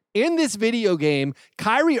 John. In this video game,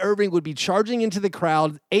 Kyrie Irving would be charging into the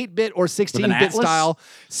crowd, 8-bit or 16-bit style,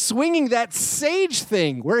 swinging that sage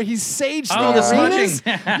thing where he's saged the arenas.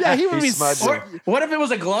 Yeah, he would be. What if it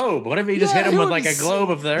was a globe? What if he just hit him with like a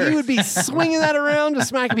globe of the earth? He would be swinging that around to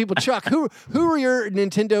smacking people. Chuck, who are your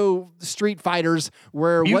Nintendo Street Fighters?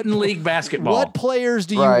 Mutant League basketball. What players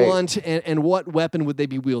do you want, and what weapon would they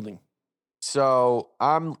be wielding? So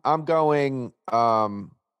I'm going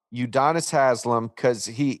Udonis Haslem, because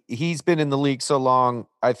he's been in the league so long.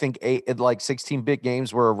 I think 16-bit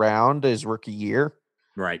games were around his rookie year.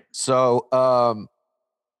 Right. So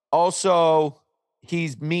also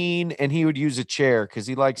he's mean and he would use a chair because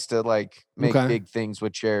he likes to like make big things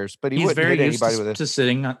with chairs. But he's wouldn't hit anybody with it. To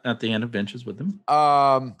sitting at the end of benches with them.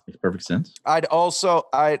 Makes perfect sense. I'd also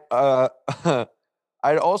like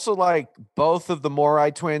both of the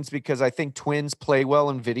Morai twins because I think twins play well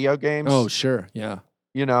in video games. Oh, sure. Yeah.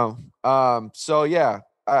 You know, so yeah,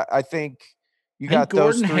 I think you got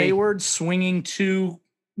Gordon those three. Hayward swinging 2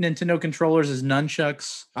 Nintendo controllers as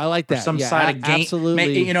nunchucks. I like that. Some side of game.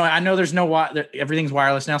 Absolutely. You know, I know there's no everything's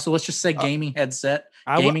wireless now, so let's just say gaming headset.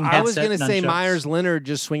 I was going to say Myers Leonard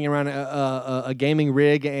just swinging around a gaming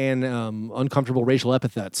rig and uncomfortable racial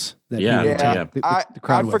epithets.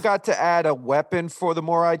 I forgot to add a weapon for the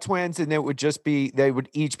Morai twins, and it would just be they would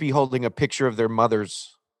each be holding a picture of their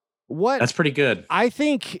mothers. That's pretty good. I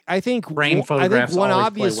think brain photographs. One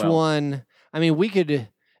obvious one. I mean, we could,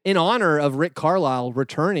 in honor of Rick Carlisle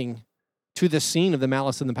returning to the scene of the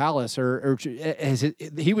Malice in the Palace, or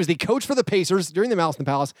he was the coach for the Pacers during the Malice in the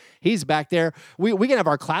Palace. He's back there. We can have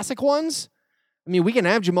our classic ones. I mean, we can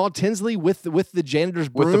have Jamal Tinsley with the janitor's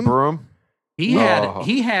broom. With the broom. He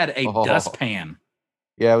had a dustpan.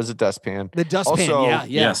 Yeah, it was a dustpan. The dustpan. Also,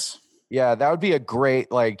 yes. Yeah, that would be a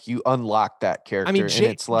great, like, you unlock that character. I mean, and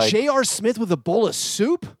it's like J.R. Smith with a bowl of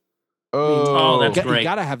soup. That's great. You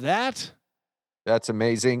gotta have that. That's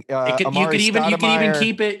amazing. You can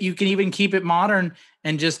even keep it modern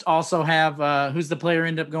and just also have who's the player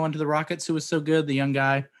end up going to the Rockets who was so good? The young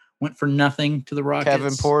guy went for nothing to the Rockets.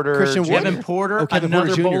 Kevin Porter. Kevin Porter.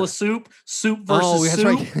 Another bowl of soup. Soup versus soup.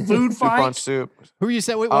 Right. Food fight. Soup on soup. Who you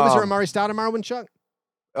said? What was your Amari Stoudemire one, Chuck?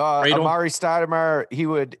 Amari Stoudemire.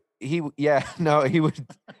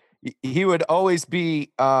 He would always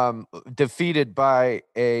be defeated by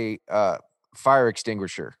a fire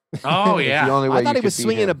extinguisher. Oh It's yeah. the only way I thought you he was could beat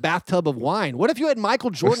swinging him. a bathtub of wine. What if you had Michael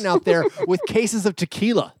Jordan out there with cases of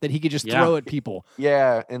tequila that he could just throw at people?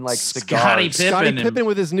 Yeah, and like Scottie cigars. Scottie Pippen, Pippen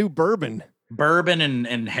with his new bourbon.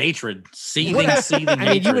 and hatred, seething I mean,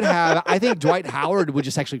 hatred. you would have. I think Dwight Howard would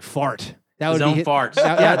just actually fart. That His would own be farts.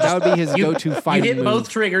 That would be his go-to You fighting hit move. both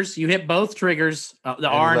triggers. You hit both triggers, the And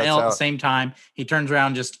R and lets L at the out. same time. He turns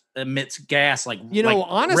around, just emits gas like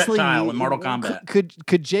Honestly, Reptile in Mortal Kombat.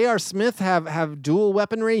 Could J.R. Smith have dual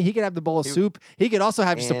weaponry? He could have the bowl of soup. He could also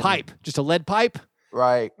have just a And- pipe, just a lead pipe.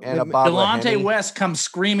 Right, and a bottle of Delonte Henny. West comes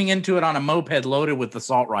screaming into it on a moped loaded with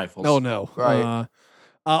assault rifles. Oh no! Right.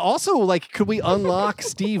 Also, like, could we unlock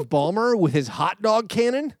Steve Ballmer with his hot dog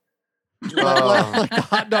cannon? Oh. Like the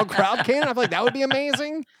hot dog crowd cannon? I feel like that would be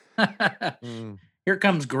amazing. Mm. Here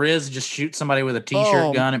comes Grizz, just shoot somebody with a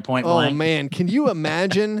t-shirt gun at point Oh blank. man, can you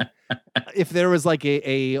imagine if there was like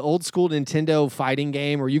a old school Nintendo fighting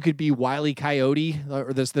game where you could be Wile E. Coyote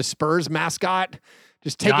or the Spurs mascot,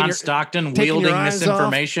 just taking John your, Stockton taking your wielding eyes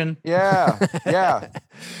misinformation. Yeah, yeah.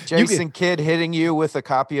 You Jason Kidd hitting you with a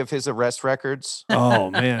copy of his arrest records. Oh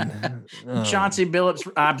man, Oh. Chauncey Billups.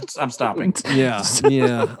 I'm stopping. Yeah,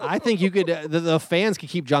 yeah. I think you could. The fans could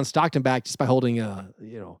keep John Stockton back just by holding,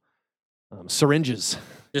 syringes.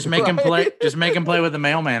 Just make him play. Just make him play with the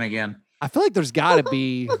mailman again. I feel like there's got to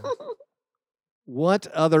be what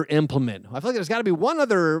other implement? I feel like there's got to be one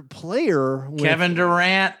other player. With, Kevin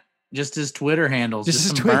Durant. Just his Twitter handles. Just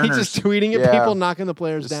some tweet, burners. just tweeting at Yeah. people, knocking the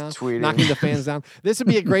players Just down, tweeting. knocking the fans down. This would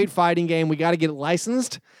be a great fighting game. We got to get it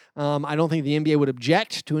licensed. I don't think the NBA would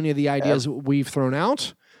object to any of the ideas we've thrown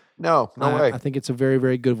out. No way. I think it's a very,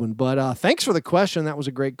 very good one. But thanks for the question. That was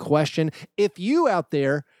a great question. If you out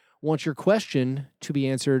there want your question to be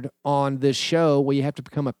answered on this show, well, you have to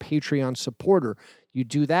become a Patreon supporter. You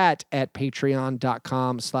do that at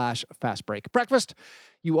patreon.com/fastbreakbreakfast.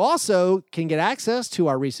 You also can get access to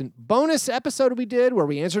our recent bonus episode we did where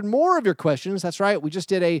we answered more of your questions. That's right. We just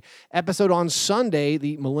did a episode on Sunday,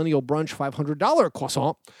 the Millennial Brunch $500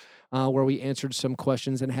 croissant, where we answered some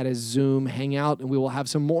questions and had a Zoom hangout. And we will have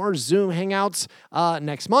some more Zoom hangouts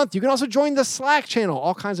next month. You can also join the Slack channel.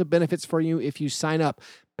 All kinds of benefits for you if you sign up.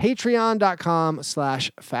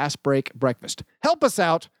 Patreon.com/fastbreakbreakfast. Help us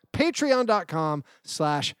out.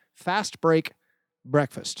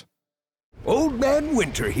 Patreon.com/fastbreakbreakfast. Old Man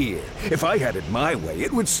Winter here. If I had it my way,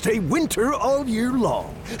 it would stay winter all year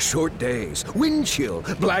long. Short days, wind chill,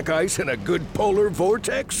 black ice, and a good polar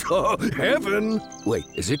vortex. Oh, heaven. Wait,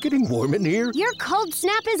 is it getting warm in here? Your cold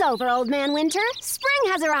snap is over, Old Man Winter.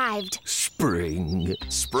 Spring has arrived. Spring.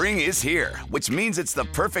 Spring is here, which means it's the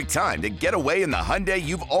perfect time to get away in the Hyundai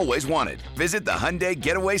you've always wanted. Visit the Hyundai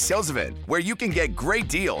Getaway Sales Event, where you can get great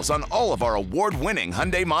deals on all of our award-winning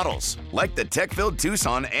Hyundai models, like the tech-filled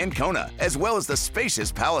Tucson and Kona, as well as the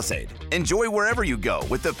spacious Palisade. Enjoy wherever you go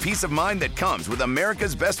with the peace of mind that comes with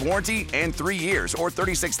America's best warranty and 3 years or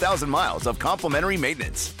 36,000 miles of complimentary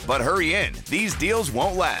maintenance. But hurry in, these deals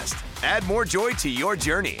won't last. Add more joy to your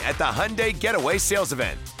journey at the Hyundai Getaway Sales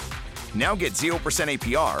Event. Now get 0%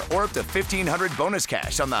 APR or up to $1,500 bonus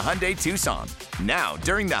cash on the Hyundai Tucson. Now,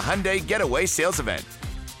 during the Hyundai Getaway Sales Event.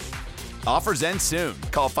 Offers end soon.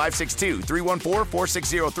 Call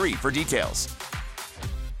 562-314-4603 for details.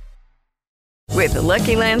 With the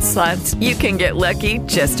Lucky Land Slots, you can get lucky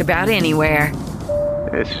just about anywhere.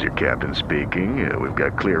 This is your captain speaking. We've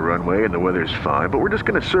got clear runway and the weather's fine, but we're just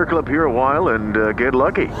going to circle up here a while and get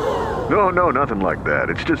lucky. No, nothing like that.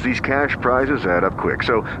 It's just these cash prizes add up quick.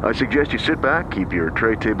 So I suggest you sit back, keep your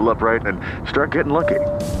tray table upright, and start getting lucky.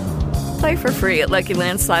 Play for free at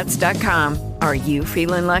LuckyLandSlots.com. Are you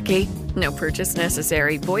feeling lucky? No purchase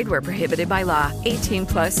necessary. Void where prohibited by law.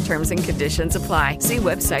 18+ terms and conditions apply. See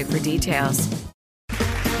website for details.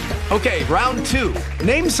 Okay, round two.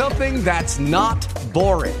 Name something that's not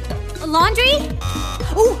boring. A laundry?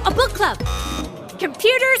 Ooh, a book club.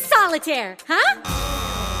 Computer solitaire, huh?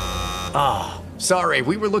 Ah, sorry,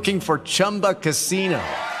 we were looking for Chumba Casino.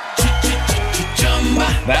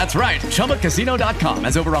 That's right, ChumbaCasino.com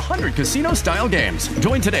has over 100 casino-style games.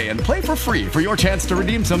 Join today and play for free for your chance to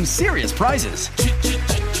redeem some serious prizes.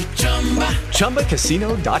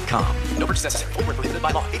 ChumbaCasino.com. No purchase necessary. Void where prohibited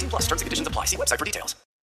by law. 18+ terms and conditions apply. See website for details.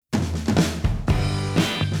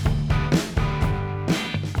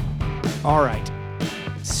 All right.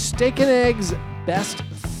 Steak and eggs, best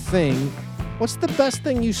thing. What's the best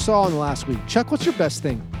thing you saw in the last week? Chuck, what's your best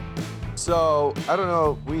thing? So I don't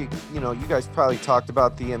know. You guys probably talked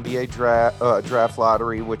about the NBA draft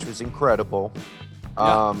lottery, which was incredible.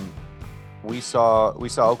 Yeah. We saw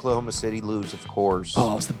Oklahoma City lose, of course.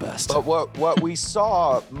 Oh, it's the best. But what we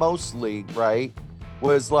saw mostly, right,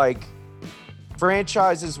 was like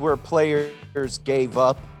franchises where players gave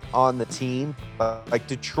up on the team, like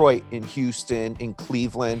Detroit and Houston and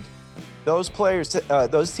Cleveland, those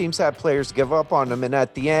teams had players give up on them. And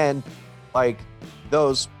at the end, like,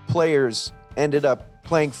 those players ended up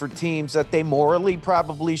playing for teams that they morally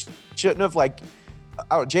probably shouldn't have. Like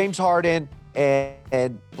James Harden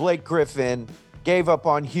and Blake Griffin gave up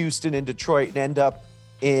on Houston and Detroit and end up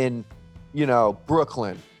in,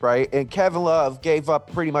 Brooklyn, right? And Kevin Love gave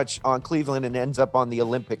up pretty much on Cleveland and ends up on the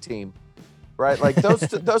Olympic team, right? Like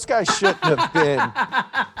those guys shouldn't have been.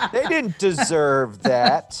 They didn't deserve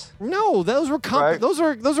that. No, those were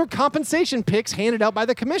those are compensation picks handed out by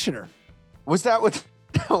the commissioner. Was that what?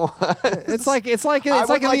 It's like in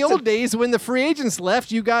the old days when the free agents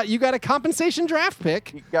left, you got a compensation draft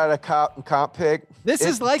pick. You got a comp pick. This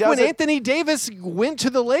is like when Anthony Davis went to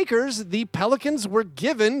the Lakers, the Pelicans were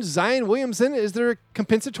given Zion Williamson as their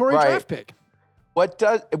compensatory draft pick.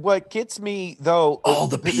 What gets me though, all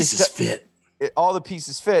the pieces fit. All the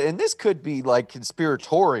pieces fit, and this could be like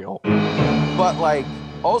conspiratorial, but like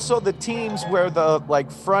also the teams where the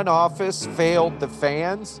like front office failed the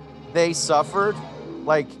fans, they suffered.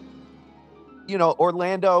 Like,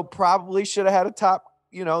 Orlando probably should have had a top,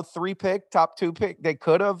 3 pick, top 2 pick. They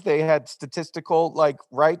could have. They had statistical like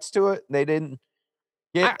rights to it. They didn't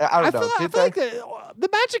get. I don't know. I feel like the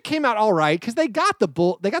Magic came out all right because they got the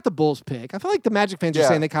Bulls pick. I feel like the Magic fans are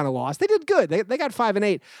saying they kind of lost. They did good. They got 5 and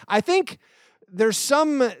 8. I think there's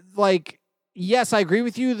some like. Yes, I agree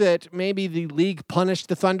with you that maybe the league punished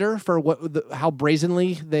the Thunder for how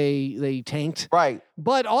brazenly they tanked. Right.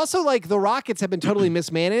 But also, like, the Rockets have been totally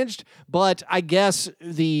mismanaged. But I guess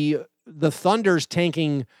the Thunder's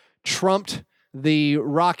tanking trumped the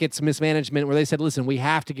Rockets' mismanagement, where they said, "Listen, we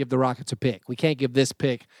have to give the Rockets a pick. We can't give this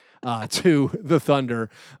pick to the Thunder.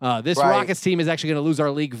 This Rockets team is actually going to lose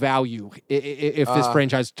our league value if this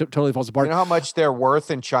franchise totally falls apart." You know how much they're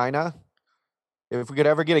worth in China? If we could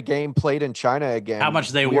ever get a game played in China again. How much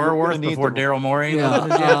they were worth before Daryl Morey?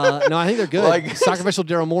 Yeah. No, I think they're good. Sacrificial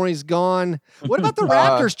Daryl Morey's gone. What about the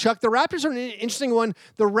Raptors, Chuck? The Raptors are an interesting one.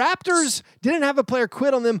 The Raptors didn't have a player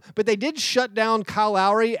quit on them, but they did shut down Kyle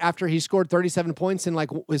Lowry after he scored 37 points in like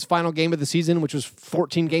his final game of the season, which was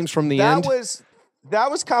 14 games from the end.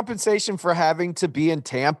 That was compensation for having to be in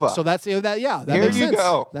Tampa. So that's that. Yeah, that here makes you sense.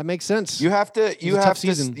 go. That makes sense. You have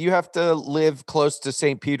to live close to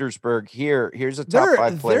St. Petersburg. Here's a top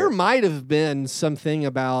 5 player. There might have been something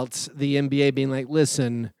about the NBA being like,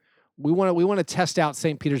 listen, we want to test out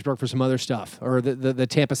St. Petersburg for some other stuff, or the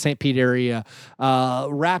Tampa St. Pete area.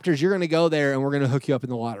 Raptors, you're going to go there, and we're going to hook you up in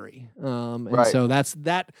the lottery. And so that's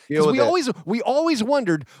that. Because we always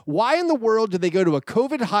wondered, why in the world did they go to a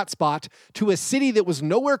COVID hotspot to a city that was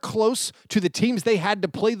nowhere close to the teams they had to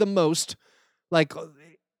play the most? Like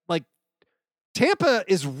Tampa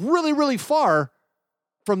is really, really far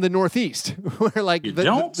from the Northeast, where like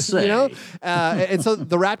don't say, and so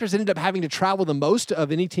the Raptors ended up having to travel the most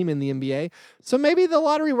of any team in the NBA. So maybe the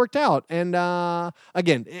lottery worked out. And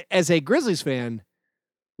again, as a Grizzlies fan,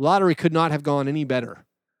 lottery could not have gone any better.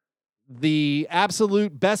 The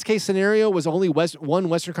absolute best case scenario was only one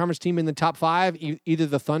Western Conference team in the top 5, either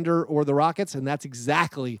the Thunder or the Rockets, and that's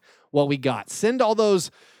exactly what we got. Send all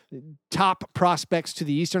those top prospects to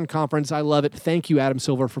the Eastern Conference. I love it. Thank you, Adam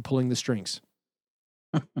Silver, for pulling the strings.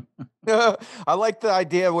 I like the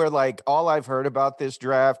idea where like all I've heard about this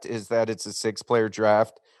draft is that it's a 6-player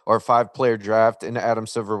draft or 5-player draft, and Adam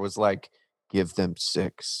Silver was like, give them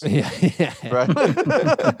 6. Yeah.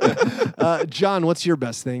 Right. John, what's your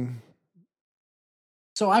best thing?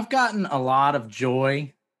 So I've gotten a lot of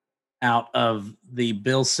joy out of the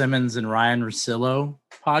Bill Simmons and Ryan Russillo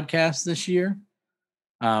podcast this year,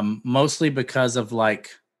 mostly because of like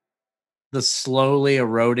the slowly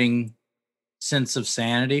eroding sense of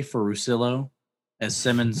sanity for Russillo, as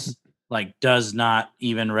Simmons like does not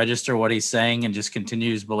even register what he's saying and just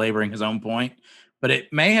continues belaboring his own point. But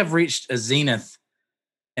it may have reached a zenith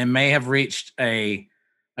and may have reached a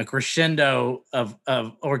crescendo of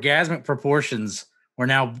orgasmic proportions, where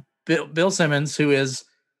now Bill Simmons, who is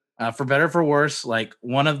for better or for worse, like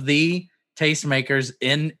one of the tastemakers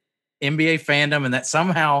in NBA fandom and that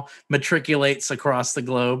somehow matriculates across the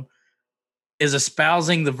globe, is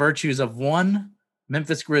espousing the virtues of one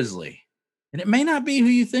Memphis Grizzly. And it may not be who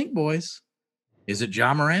you think, boys. Is it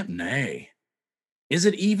Ja Morant? Nay. Is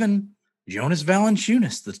it even Jonas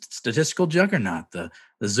Valanciunas, the statistical juggernaut, the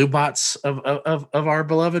Zubats of our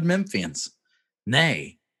beloved Memphians?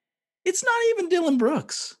 Nay. It's not even Dylan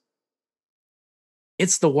Brooks.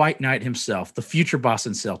 It's the White Knight himself, the future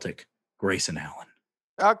Boston Celtic, Grayson Allen.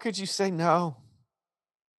 How could you say no?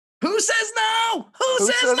 Who says no? Who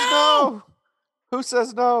says no? Who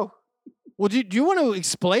says no? Well, do you want to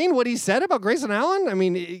explain what he said about Grayson Allen? I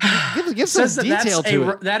mean, give some Says that detail to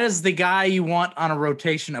it. that is the guy you want on a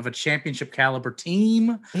rotation of a championship caliber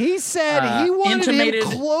team. He said he wanted intimated-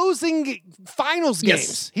 him closing finals Yes.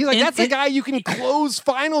 games. He's like, that's a guy you can close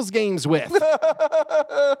finals games with.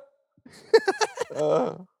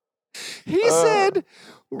 He said,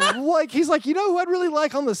 like, he's like, you know who I'd really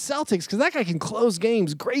like on the Celtics? Because that guy can close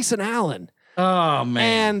games. Grayson Allen. Oh,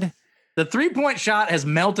 man. And the 3-point shot has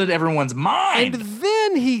melted everyone's mind. And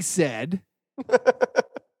then he said,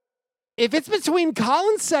 if it's between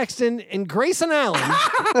Colin Sexton and Grayson Allen,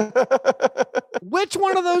 which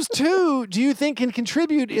one of those two do you think can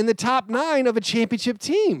contribute in the top 9 of a championship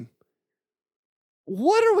team?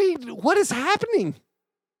 What is happening?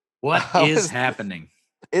 What is happening?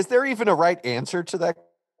 Is there even a right answer to that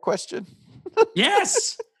question?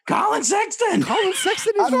 Yes. Colin Sexton. Colin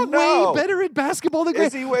Sexton is way better at basketball than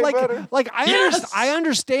Is he way better? Like I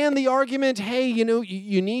understand the argument. Hey,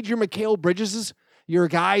 you need your Mikal Bridgeses, your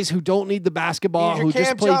guys who don't need the basketball, who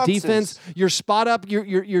just play defense. Your spot up,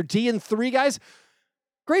 your D and 3 guys.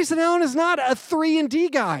 Grayson Allen is not a 3 and D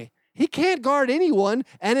guy. He can't guard anyone,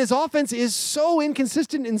 and his offense is so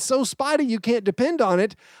inconsistent and so spotty you can't depend on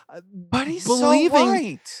it. But he's so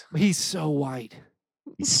white. He's so white.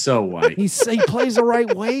 He's so white. He plays the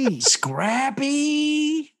right way.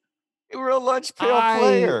 Scrappy. You're a lunch pail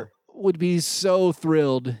player. Would be so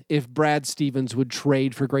thrilled if Brad Stevens would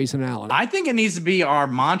trade for Grayson Allen. I think it needs to be our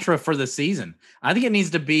mantra for the season. I think it needs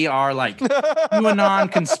to be our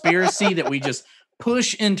QAnon conspiracy that we just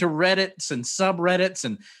push into Reddits and subreddits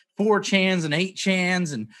and 4chans and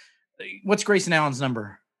 8chans. And what's Grayson Allen's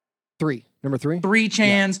number? 3. Number 3?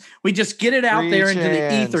 3chans. Yeah. We just get it out there into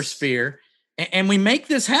the ether sphere. And we make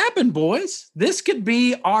this happen, boys. This could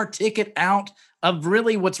be our ticket out of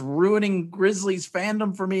really what's ruining Grizzlies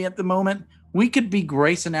fandom for me at the moment. We could be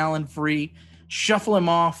Grayson Allen free, shuffle him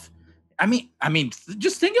off. I mean,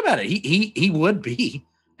 just think about it. He would be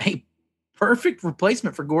a perfect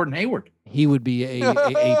replacement for Gordon Hayward. He would be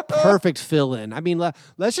a perfect fill-in. I mean,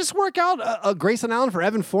 let's just work out a Grayson Allen for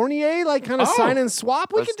Evan Fournier, sign and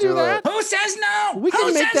swap. We can do that. Who says no? We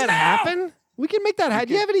can make that happen. We can make that happen.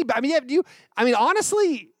 Do you have any?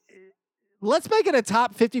 Honestly, let's make it a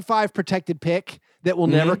top 55 protected pick that will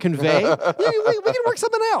never convey. we can work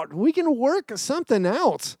something out. We can work something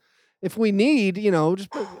out if we need. Just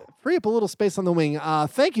free up a little space on the wing.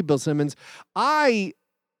 Thank you, Bill Simmons. I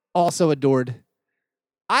also adored.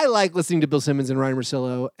 I like listening to Bill Simmons and Ryan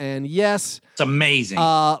Russillo, and yes, it's amazing.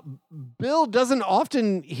 Bill doesn't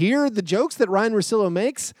often hear the jokes that Ryan Russillo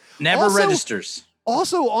makes. Never registers.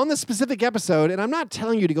 Also, on the specific episode, and I'm not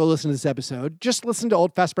telling you to go listen to this episode, just listen to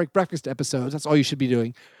old Fast Break Breakfast episodes. That's all you should be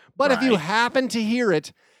doing. But if you happen to hear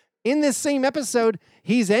it, in this same episode,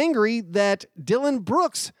 he's angry that Dylan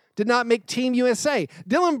Brooks did not make Team USA.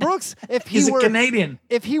 Dylan Brooks, if he he's were a Canadian,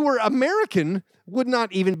 if he were American, would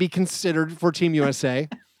not even be considered for Team USA.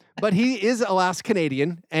 But he is Alaska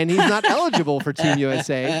Canadian, and he's not eligible for Team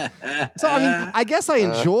USA. So, I guess I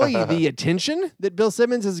enjoy the attention that Bill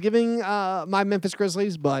Simmons is giving my Memphis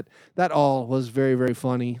Grizzlies, but that all was very, very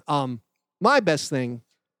funny. My best thing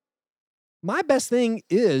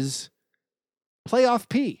is Playoff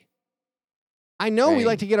P. I know we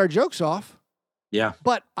like to get our jokes off. Yeah.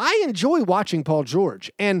 But I enjoy watching Paul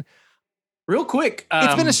George. And real quick,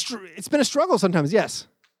 it's been a struggle sometimes, yes.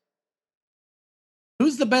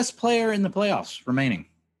 Who's the best player in the playoffs remaining?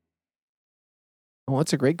 Oh,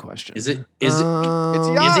 that's a great question. Is it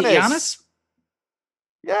Giannis?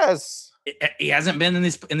 Yes. He hasn't been in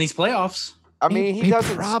these playoffs. I mean, he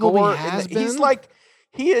doesn't probably score. Has been.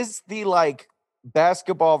 He is the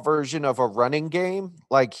basketball version of a running game.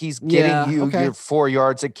 He's getting your 4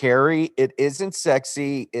 yards a carry. It isn't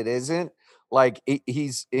sexy. It isn't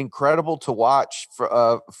he's incredible to watch for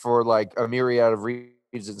a myriad of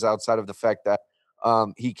reasons outside of the fact that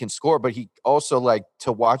he can score, but he also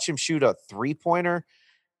to watch him shoot a 3-pointer.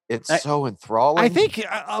 It's so enthralling. I think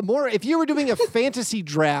if you were doing a fantasy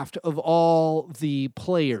draft of all the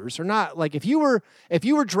players, or not, if you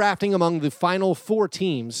were drafting among the final 4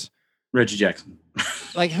 teams, Reggie Jackson.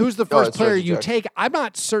 Who's the first player you take? I'm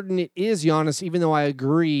not certain it is Giannis, even though I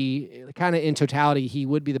agree, kind of in totality, he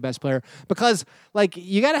would be the best player because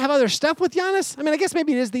you got to have other stuff with Giannis. I guess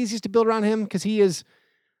maybe it is the easiest to build around him because he is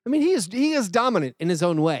dominant in his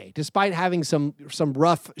own way, despite having some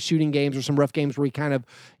rough shooting games or some rough games where he kind of,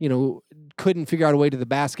 couldn't figure out a way to the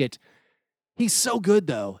basket. He's so good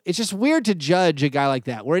though. It's just weird to judge a guy like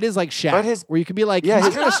that, where it is like Shaq, where you could be like, he's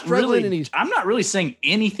kind of struggling. I'm not really saying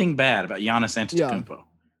anything bad about Giannis Antetokounmpo. Yeah.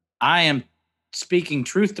 I am speaking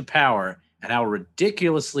truth to power and how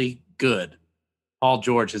ridiculously good Paul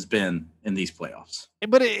George has been in these playoffs.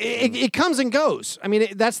 But it comes and goes. I mean,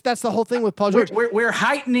 that's the whole thing with Paul George. We're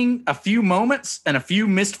heightening a few moments and a few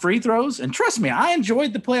missed free throws. And trust me, I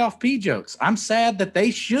enjoyed the playoff P jokes. I'm sad that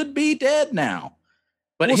they should be dead now.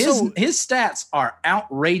 But his stats are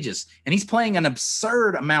outrageous. And he's playing an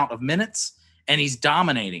absurd amount of minutes, and he's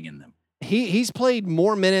dominating in them. He's played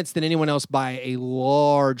more minutes than anyone else by a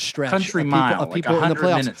large stretch. Country mile, of people in the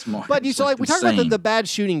playoffs. Minutes more. But you saw, like we talked about the bad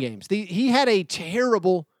shooting games. He had a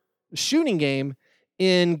terrible shooting game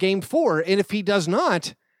in Game 4, and if he does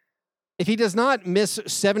not miss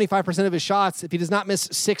 75% of his shots, if he does not miss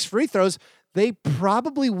 6 free throws, they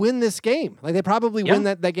probably win this game. Like they probably win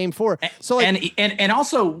that Game 4. So like, and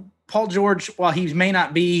also Paul George, while he may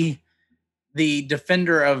not be the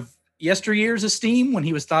defender of yesteryear's esteem when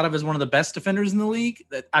he was thought of as one of the best defenders in the league,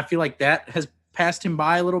 that I feel like that has passed him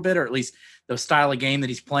by a little bit, or at least the style of game that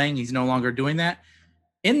he's playing, he's no longer doing that.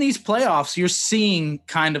 In these playoffs, you're seeing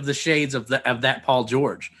kind of the shades of that Paul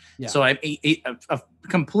George. Yeah. So a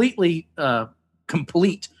completely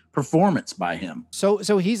complete performance by him. So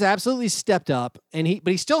he's absolutely stepped up, and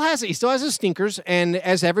he still has his stinkers. And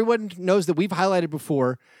as everyone knows that we've highlighted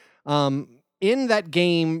before, in that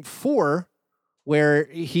Game 4, where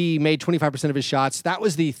he made 25% of his shots. That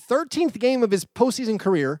was the 13th game of his postseason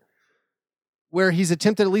career where he's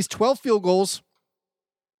attempted at least 12 field goals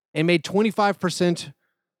and made 25%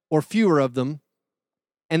 or fewer of them.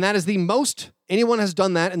 And that is the most anyone has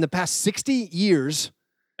done that in the past 60 years.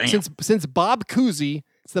 Damn. Since Bob Cousy.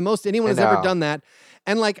 It's the most anyone has ever done that.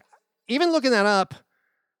 And like, even looking that up,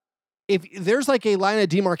 if there's like a line of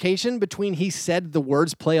demarcation between he said the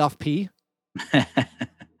words playoff P,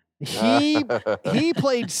 He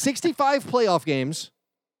played 65 playoff games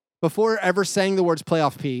before ever saying the words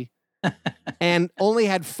playoff P, and only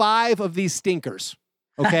had 5 of these stinkers.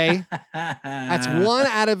 Okay? That's 1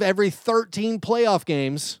 out of every 13 playoff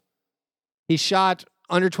games. He shot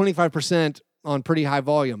under 25% on pretty high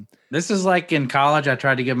volume. This is like in college, I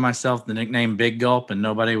tried to give myself the nickname Big Gulp, and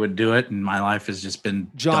nobody would do it, and my life has just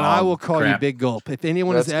been John, I will call you Big Gulp. If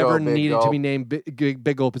anyone has ever needed to be named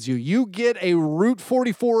Big Gulp, it's you. You get a Route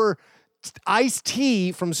 44 iced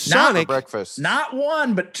tea from Sonic. For breakfast. Not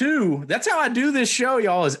 1, but 2. That's how I do this show,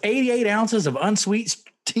 y'all, is 88 ounces of unsweet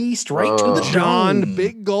tea straight to the John dome.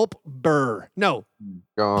 Big Gulp Burr. No.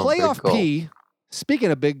 John Playoff P,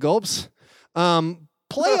 speaking of big gulps,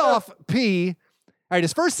 Playoff P, all right,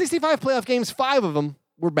 his first 65 playoff games, 5 of them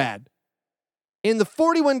were bad. In the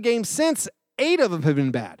 41 games since, 8 of them have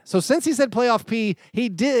been bad. So since he said playoff P, he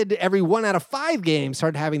did every 1 out of 5 games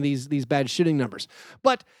start having these bad shooting numbers.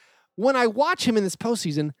 But when I watch him in this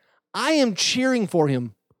postseason, I am cheering for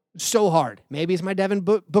him so hard. Maybe it's my Devin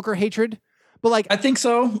Booker hatred, but like I think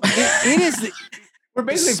so. It is. We're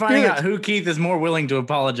basically finding out who Keith is more willing to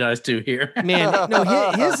apologize to here. Man,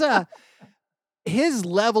 no, his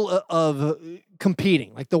level of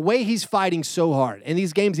competing, like the way he's fighting so hard in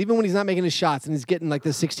these games, even when he's not making his shots and he's getting like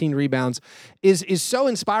the 16 rebounds, is so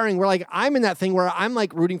inspiring. Where like I'm in that thing where I'm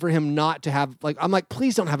like rooting for him not to have I'm like,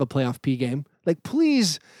 please don't have a playoff P game. Like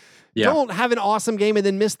please. Yeah. Don't have an awesome game and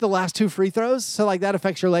then miss the last 2 free throws. So like that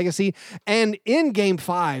affects your legacy. And in Game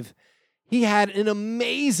 5, he had an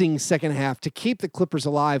amazing second half to keep the Clippers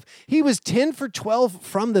alive. He was 10 for 12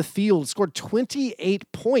 from the field, scored 28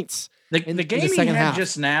 points. The game he had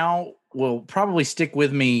just now will probably stick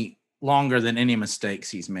with me longer than any mistakes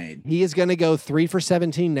he's made. He is going to go 3 for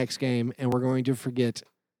 17 next game, and we're going to forget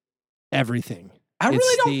everything. I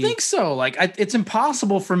really don't think so. Like it's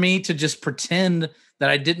impossible for me to just pretend that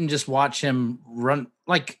I didn't just watch him run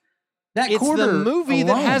like that. It's the movie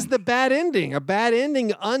that has the bad ending. A bad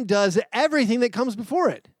ending undoes everything that comes before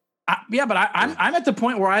it. But I'm at the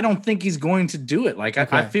point where I don't think he's going to do it. Like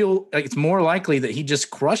I feel like it's more likely that he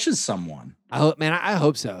just crushes someone. I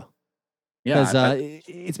hope so. Yeah, because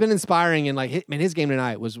it's been inspiring, and like, man, his game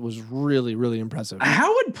tonight was really, really impressive.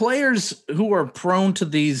 How would players who are prone to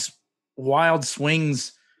these wild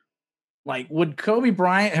swings, like, would Kobe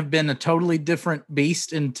Bryant have been a totally different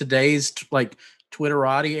beast in today's like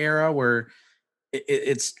Twitterati era, where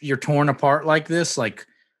it's you're torn apart like this? Like,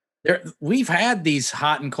 we've had these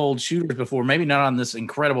hot and cold shooters before, maybe not on this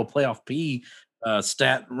incredible playoff P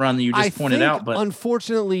stat run that you just pointed out, but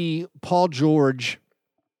unfortunately, Paul George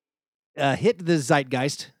hit the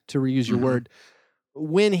zeitgeist, to reuse your word,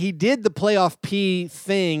 when he did the playoff P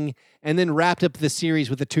thing and then wrapped up the series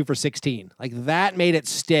with a 2 for 16. Like, that made it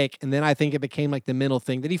stick, and then I think it became like the mental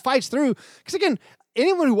thing that he fights through. Because again,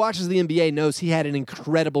 anyone who watches the NBA knows he had an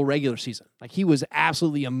incredible regular season. Like, he was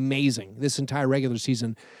absolutely amazing this entire regular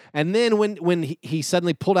season. And then when he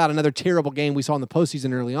suddenly pulled out another terrible game we saw in the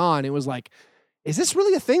postseason early on, it was like, is this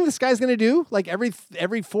really a thing this guy's going to do? Like every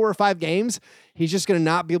 4 or 5 games, he's just going to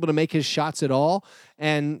not be able to make his shots at all.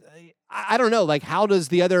 And I don't know, like how does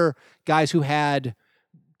the other guys who had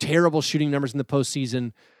terrible shooting numbers in the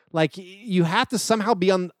postseason, like you have to somehow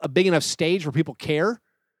be on a big enough stage where people care.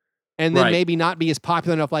 And then maybe not be as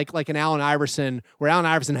popular enough, like an Allen Iverson, where Allen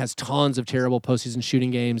Iverson has tons of terrible postseason shooting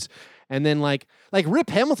games. And then like Rip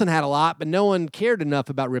Hamilton had a lot, but no one cared enough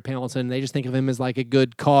about Rip Hamilton. They just think of him as like a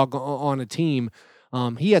good cog on a team.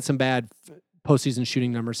 He had some bad postseason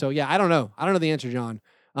shooting numbers. So yeah, I don't know. I don't know the answer, John.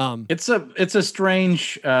 It's a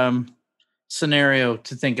strange scenario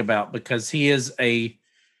to think about because he is a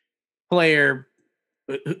player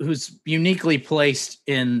who's uniquely placed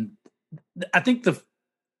in. I think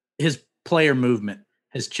his player movement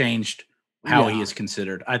has changed how he is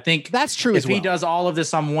considered. I think that's true. If he does all of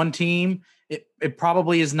this on one team, it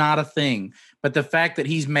probably is not a thing. But the fact that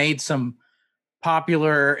he's made some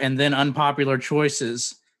popular and then unpopular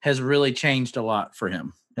choices has really changed a lot for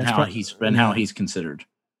him and how he's considered.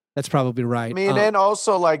 That's probably right. I mean, and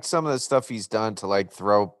also like some of the stuff he's done to like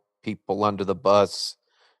throw people under the bus.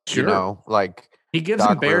 Sure. You know, like he gives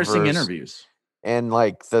Doc embarrassing Rivers, interviews. and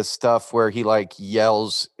like the stuff where he like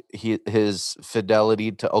yells his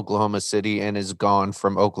fidelity to Oklahoma City and is gone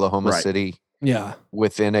from Oklahoma City. Yeah.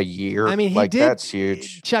 Within a year. I mean, that's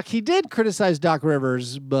huge. Chuck, he did criticize Doc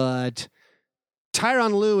Rivers, but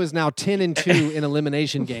Tyronn Lue is now 10-2 in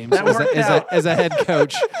elimination games as a head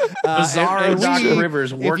coach. Bizarre Doc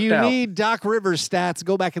Rivers worked out. If you need Doc Rivers stats,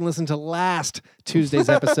 go back and listen to last Tuesday's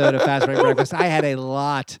episode of Fast Break Breakfast. I had a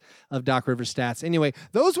lot of Doc Rivers stats. Anyway,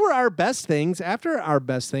 those were our best things. After our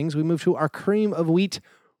best things, we move to our cream of wheat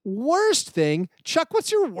worst thing. Chuck,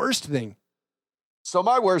 what's your worst thing? So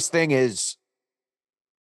my worst thing is,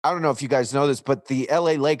 I don't know if you guys know this, but the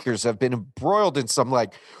LA Lakers have been embroiled in some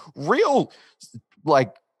like real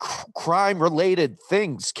like crime related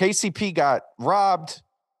things. KCP got robbed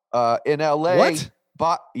in LA. What?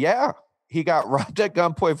 But yeah, he got robbed at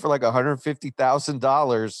gunpoint for like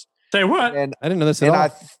 $150,000. Say what? And I didn't know this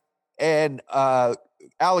at all.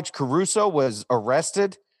 Alex Caruso was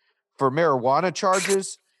arrested for marijuana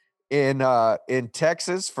charges in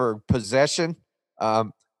Texas for possession.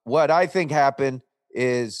 What I think happened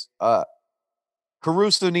is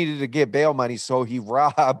Caruso needed to get bail money, so he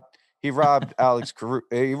robbed Alex Caruso.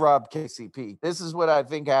 He robbed KCP. This is what I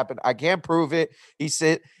think happened. I can't prove it. He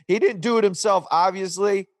said he didn't do it himself,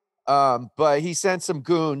 obviously, but he sent some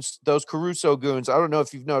goons, those Caruso goons. I don't know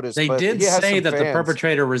if you've noticed. They did say that the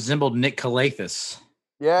perpetrator resembled Nick Calathis.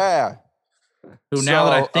 Yeah. Who, now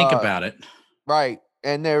that I think about it, right?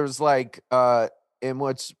 And there's like, and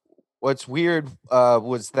what's weird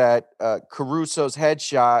was that Caruso's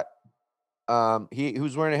headshot. He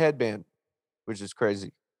was wearing a headband, which is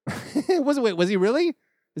crazy. Was he really?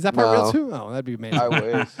 Is that part real too? Oh, that'd be amazing. I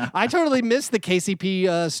wish. I totally missed the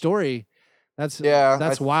KCP story. That's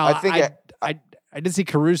wild. I did see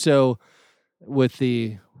Caruso with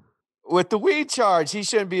the weed charge. He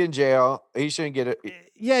shouldn't be in jail. He shouldn't get it.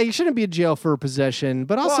 Yeah, he shouldn't be in jail for possession,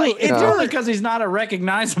 but also it's only because he's not a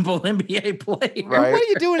recognizable NBA player. Right. What are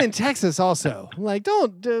you doing in Texas? Also, like,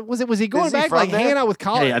 don't was he going back like hanging out with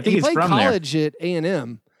college? Yeah, I think he played from college at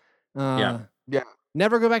A&M. Yeah.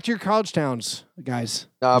 Never go back to your college towns, guys.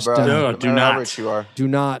 Nah, Just, bro. No, do not. You are. Do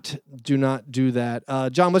not do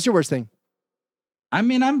that. John, what's your worst thing? I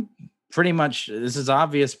mean, I'm pretty much, this is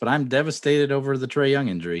obvious, but I'm devastated over the Trae Young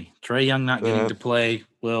injury. Trae Young not getting to play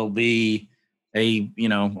will be a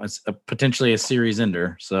potentially a series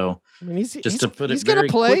ender. So I mean, he's he's gonna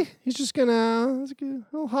play. He's just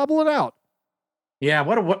he'll hobble it out. Yeah.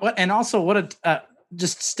 What and also what a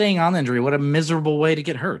just staying on the injury. What a miserable way to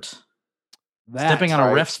get hurt. Stepping on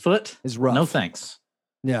a ref's foot is rough. No thanks.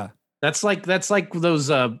 Yeah. That's like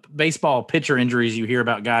those baseball pitcher injuries you hear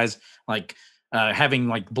about, guys like having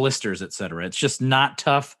like blisters, etc. It's just not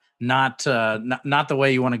tough, not the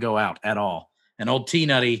way you want to go out at all. And old T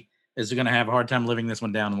Nutty is going to have a hard time living this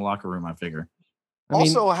one down in the locker room, I figure. How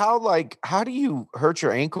do you hurt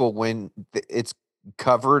your ankle when it's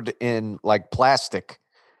covered in like plastic?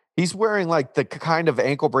 He's wearing like the kind of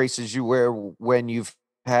ankle braces you wear when you've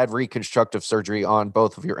had reconstructive surgery on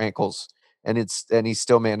both of your ankles, and he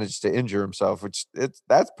still managed to injure himself, which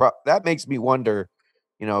that makes me wonder,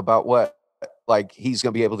 about what like he's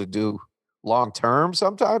going to be able to do long term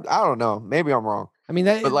sometimes. I don't know. Maybe I'm wrong. I mean,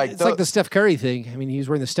 it's like the Steph Curry thing. I mean, he's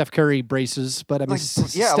wearing the Steph Curry braces, but I mean,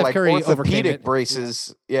 Steph Curry orthopedic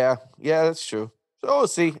braces. Yeah, that's true. So we'll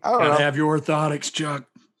see. I don't know. Have your orthotics, Chuck.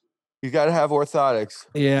 You got to have orthotics.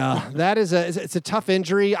 Yeah, that is it's a tough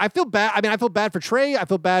injury. I feel bad. I mean, I feel bad for Trae. I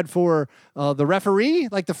feel bad for the referee,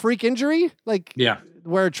 like the freak injury,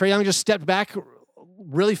 where Trae Young just stepped back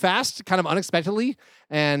really fast, kind of unexpectedly,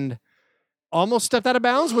 and almost stepped out of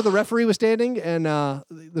bounds where the referee was standing. And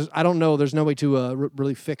I don't know. There's no way to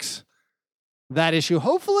really fix that issue.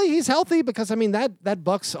 Hopefully he's healthy, because I mean that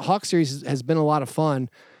Bucks Hawks series has been a lot of fun.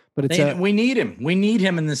 But we need him. We need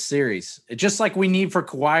him in this series. Just like we need for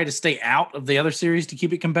Kawhi to stay out of the other series to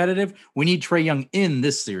keep it competitive, we need Trae Young in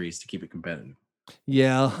this series to keep it competitive.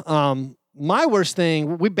 Yeah. My worst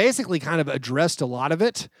thing, we basically kind of addressed a lot of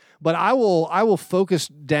it, but I will focus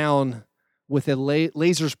down with a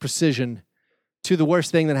laser's precision to the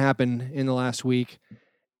worst thing that happened in the last week.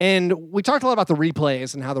 And we talked a lot about the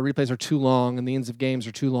replays and how the replays are too long and the ends of games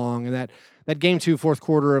are too long, and that Game 2 fourth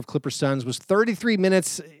quarter of Clippers Suns was 33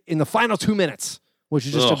 minutes in the final 2 minutes, which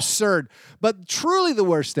is just absurd. But truly the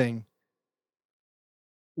worst thing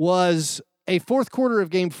was a fourth quarter of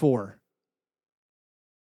Game 4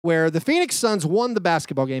 where the Phoenix Suns won the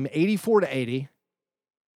basketball game 84-80.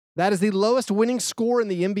 That is the lowest winning score in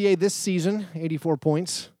the NBA this season, 84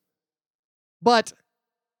 points. But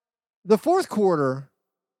the fourth quarter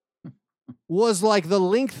was like the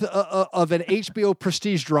length of an HBO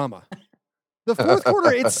prestige drama. The fourth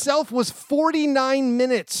quarter itself was 49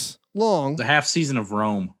 minutes long. The half season of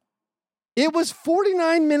Rome. It was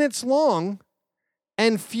 49 minutes long,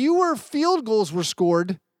 and fewer field goals were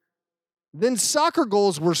scored than soccer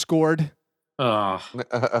goals were scored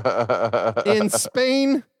in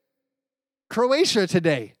Spain, Croatia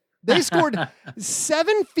today. They scored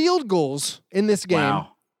 7 field goals in this game. Wow.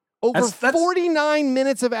 Over 49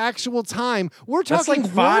 minutes of actual time. We're talking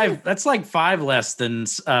That's like 5 less than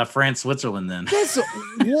France, Switzerland. Then that's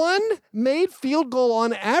one made field goal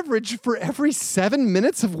on average for every 7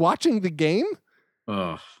 minutes of watching the game.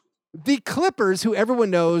 The Clippers, who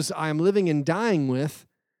everyone knows I'm living and dying with,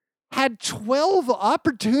 had 12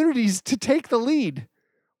 opportunities to take the lead,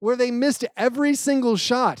 where they missed every single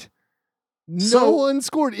shot. No one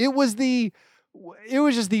scored. It was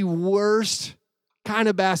just the worst kind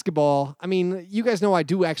of basketball. I mean, you guys know I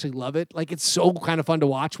do actually love it. Like, it's so kind of fun to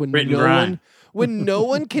watch when no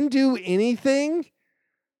one can do anything.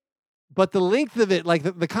 But the length of it, like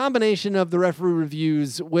the combination of the referee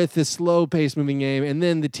reviews with the slow pace moving game, and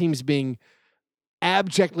then the teams being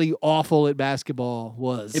abjectly awful at basketball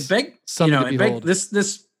was something to behold.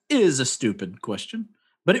 This is a stupid question,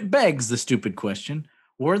 but it begs the stupid question: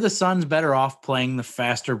 were the Suns better off playing the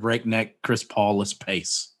faster breakneck Chris Paul-less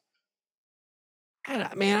pace?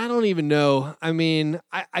 Man, I don't even know. I mean,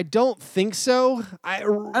 I don't think so. I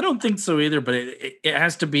don't think so either, but it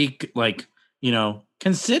has to be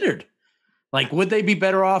considered. Like, would they be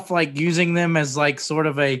better off like using them as like sort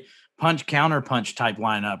of a punch counter punch type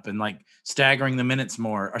lineup and like staggering the minutes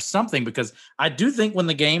more or something? Because I do think when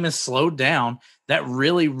the game is slowed down, that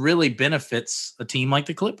really, really benefits a team like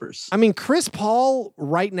the Clippers. I mean, Chris Paul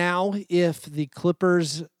right now, if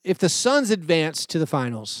the Suns advance to the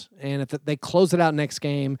finals and if they close it out next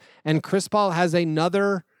game and Chris Paul has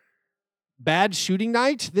another bad shooting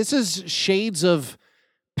night, this is shades of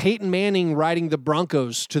Peyton Manning riding the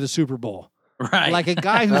Broncos to the Super Bowl. Right. Like a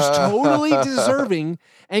guy who's totally deserving.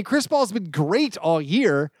 And Chris Paul's been great all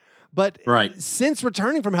year. But since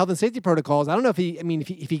returning from health and safety protocols, I don't know if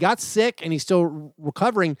he got sick and he's still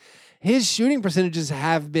recovering, his shooting percentages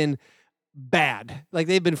have been bad. Like,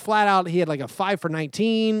 they've been flat out. He had like a 5 for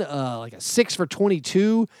 19, like a 6 for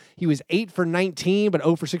 22. He was 8 for 19, but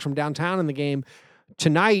 0 for 6 from downtown in the game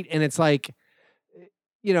tonight. And it's like,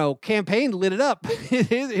 Campaign lit it up.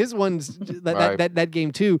 his ones that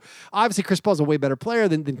game too. Obviously, Chris Paul's a way better player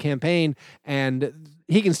than Campaign, and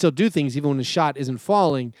he can still do things even when his shot isn't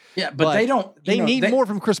falling. Yeah, but they don't. They need more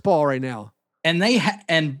from Chris Paul right now. And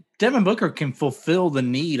and Devin Booker can fulfill the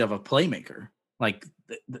need of a playmaker. Like,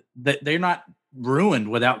 they're not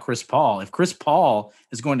ruined without Chris Paul. If Chris Paul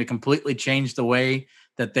is going to completely change the way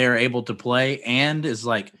that they're able to play and is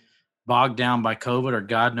like bogged down by COVID or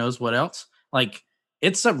God knows what else, like,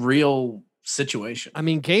 it's a real situation. I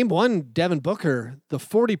mean, game 1, Devin Booker, the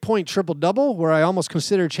 40-point triple-double where I almost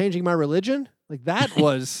considered changing my religion. Like, that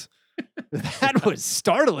was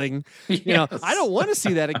startling. Yes. I don't want to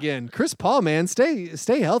see that again. Chris Paul, man, stay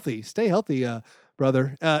healthy. Stay healthy,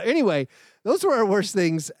 brother. Anyway, those were our worst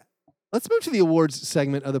things. Let's move to the awards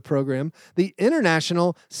segment of the program, the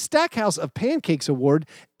International Stackhouse of Pancakes Award.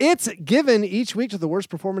 It's given each week to the worst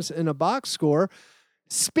performance in a box score.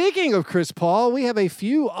 Speaking of Chris Paul, we have a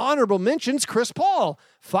few honorable mentions. Chris Paul,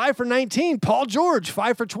 5 for 19. Paul George,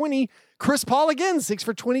 5 for 20. Chris Paul again, 6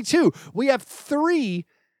 for 22. We have 3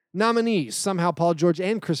 nominees. Somehow Paul George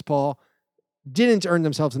and Chris Paul didn't earn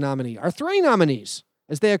themselves a nominee. Our 3 nominees,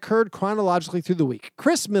 as they occurred chronologically through the week.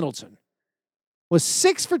 Chris Middleton was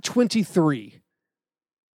 6 for 23.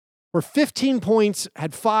 for 15 points,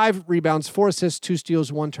 had 5 rebounds, 4 assists, 2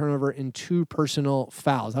 steals, 1 turnover, and 2 personal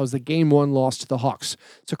fouls. That was the game 1 loss to the Hawks.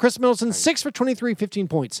 So Chris Middleton, 6 for 23, 15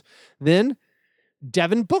 points. Then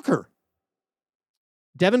Devin Booker.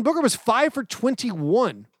 Devin Booker was 5 for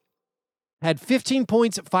 21. Had 15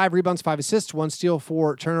 points, 5 rebounds, 5 assists, 1 steal,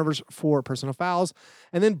 4 turnovers, 4 personal fouls.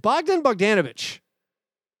 And then Bogdan Bogdanović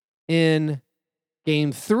in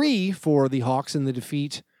game 3 for the Hawks in the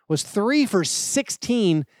defeat was 3 for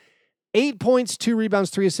 16, 8 points, 2 rebounds,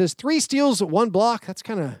 3 assists, 3 steals, 1 block. That's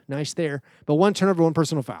kind of nice there. But 1 turnover, 1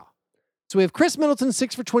 personal foul. So we have Chris Middleton,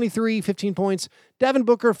 6 for 23, 15 points. Devin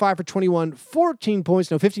Booker, 5 for 21, 15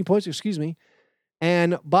 points, excuse me.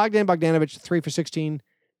 And Bogdan Bogdanović, 3 for 16,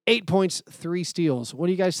 8 points, 3 steals. What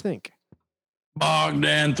do you guys think?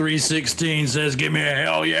 Bogdan 316 says, give me a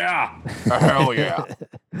hell yeah. A hell yeah.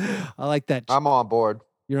 I like that. I'm on board.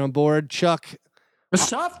 You're on board. Chuck. It's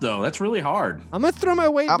tough, though. That's really hard. I'm going to throw my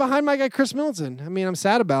weight behind my guy, Chris Middleton. I mean, I'm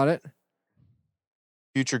sad about it.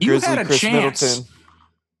 Future Grizzly Chris Middleton.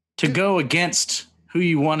 To go against who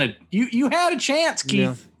you wanted. You had a chance,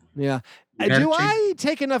 Keith. Yeah. Do I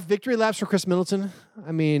take enough victory laps for Chris Middleton?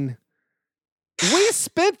 I mean, we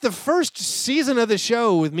spent the first season of the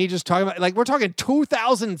show with me just talking about, like, we're talking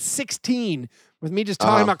 2016 with me just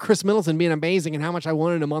talking about Chris Middleton being amazing and how much I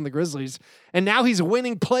wanted him on the Grizzlies. And now he's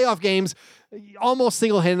winning playoff games almost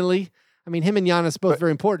single-handedly. I mean, him and Giannis both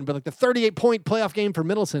very important, but like the 38-point playoff game for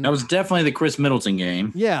Middleton. That was definitely the Chris Middleton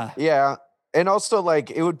game. Yeah. Yeah. And also, like,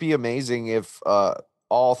 it would be amazing if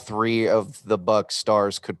all 3 of the Bucks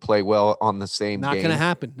stars could play well on the same game. Not going to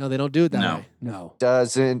happen. No, they don't do it that way. No.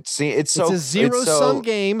 Doesn't see it's a zero-sum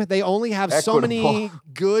game. They only have so many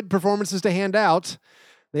good performances to hand out.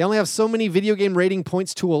 They only have so many video game rating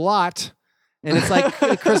points to a lot. And it's like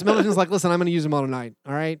Chris Middleton's like, listen, I'm going to use them all tonight.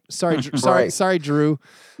 All right. Sorry, Drew.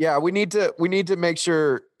 Yeah, we need to make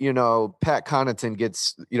sure, Pat Connaughton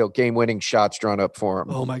gets, game-winning shots drawn up for him.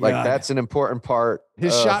 Oh my God. Like, that's an important part.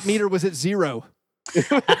 His shot meter was at 0.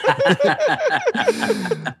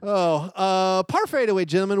 Par fadeaway,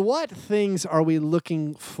 gentlemen. What things are we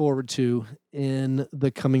looking forward to in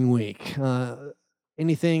the coming week?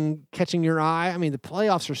 Anything catching your eye? I mean, the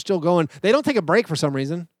playoffs are still going. They don't take a break for some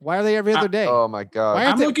reason. Why are they every other day? Oh my God!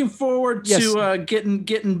 I'm looking forward to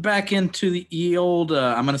getting back into the old.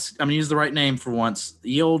 I'm gonna use the right name for once.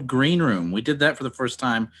 The old green room. We did that for the first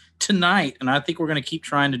time tonight, and I think we're gonna keep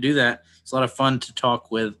trying to do that. It's a lot of fun to talk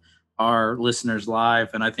with our listeners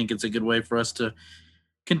live, and I think it's a good way for us to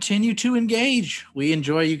continue to engage. We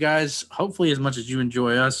enjoy you guys, hopefully as much as you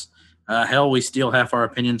enjoy us. Hell, we steal half our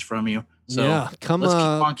opinions from you. So let's keep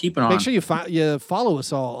on keeping on. Make sure you follow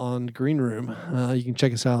us all on Green Room. You can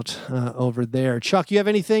check us out over there. Chuck, you have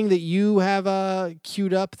anything that you have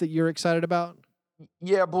queued up that you're excited about?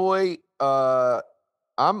 Yeah, boy.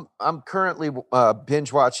 I'm currently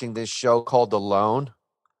binge watching this show called Alone.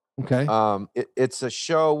 Okay. It's a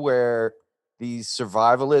show where these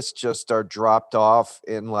survivalists just are dropped off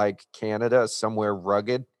in like Canada, somewhere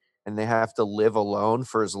rugged, and they have to live alone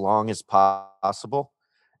for as long as possible.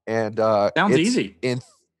 And sounds easy.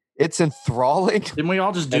 It's enthralling. Didn't we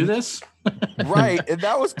all just do this? Right. And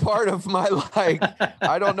that was part of my, like,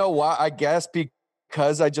 I don't know why. I guess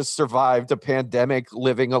because I just survived a pandemic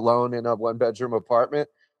living alone in a 1-bedroom apartment.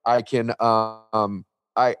 I can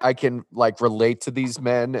I can like relate to these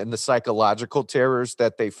men and the psychological terrors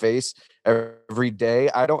that they face every day.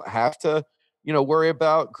 I don't have to, worry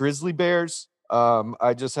about grizzly bears.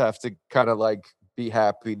 I just have to kind of like be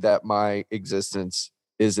happy that my existence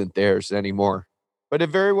isn't theirs anymore. But it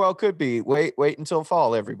very well could be. Wait until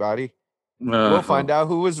fall, everybody. We'll find out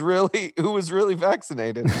who was really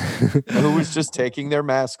vaccinated, who was just taking their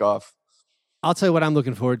mask off. I'll tell you what I'm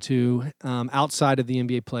looking forward to outside of the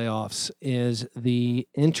NBA playoffs is the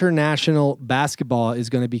international basketball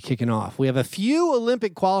is going to be kicking off. We have a few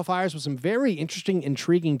Olympic qualifiers with some very interesting,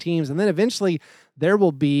 intriguing teams. And then eventually there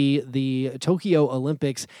will be the Tokyo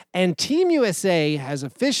Olympics. And Team USA has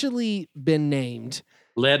officially been named.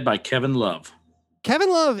 Led by Kevin Love.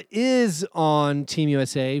 Kevin Love is on Team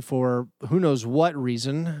USA for who knows what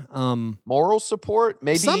reason. Moral support?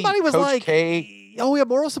 Maybe somebody was Coach like, K. oh, yeah,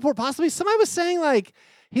 moral support, possibly. Somebody was saying like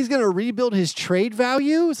he's going to rebuild his trade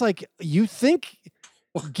value. It's like, you think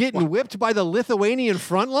getting whipped by the Lithuanian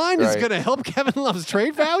front line is going to help Kevin Love's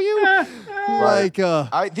trade value? Like,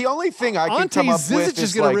 the only thing I can come up with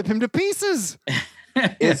is going to rip him to pieces.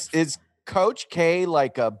 Is Coach K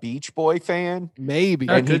like a Beach Boy fan? Maybe.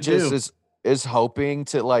 And he just is hoping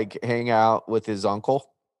to like hang out with his uncle.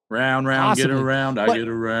 Round, Possibly. get around, I get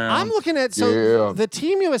around. I'm looking at the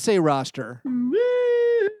Team USA roster.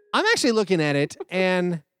 I'm actually looking at it,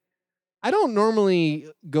 and I don't normally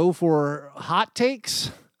go for hot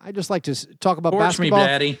takes. I just like to talk about Torch me, basketball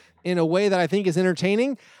Daddy. in a way that I think is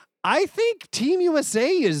entertaining. I think Team USA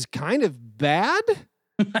is kind of bad.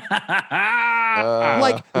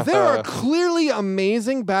 Like, there are clearly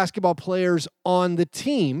amazing basketball players on the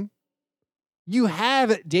team. You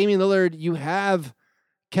have Damian Lillard, you have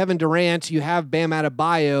Kevin Durant, you have Bam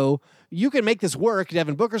Adebayo. You can make this work.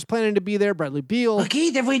 Devin Booker's planning to be there. Bradley Beal. Well,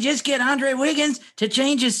 Keith, if we just get Andre Wiggins to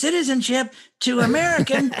change his citizenship to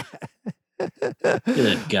American.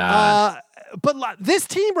 Good God. But this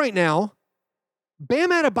team right now,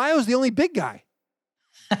 Bam Adebayo is the only big guy.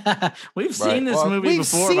 We've seen this movie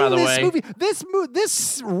before, by the way.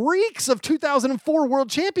 This reeks of 2004 World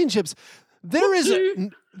Championships.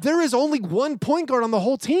 There is only one point guard on the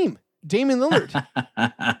whole team, Damian Lillard.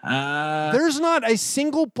 There's not a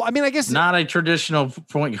single. I mean, I guess not a traditional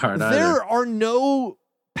point guard. There are no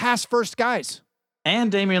pass first guys.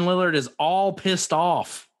 And Damian Lillard is all pissed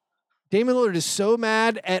off. Damian Lillard is so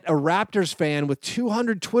mad at a Raptors fan with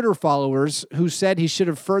 200 Twitter followers who said he should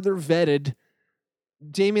have further vetted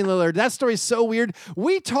Damian Lillard. That story's so weird.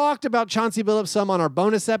 We talked about Chauncey Billups some on our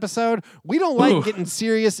bonus episode. We don't like getting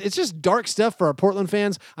serious. It's just dark stuff for our Portland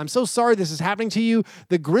fans. I'm so sorry this is happening to you.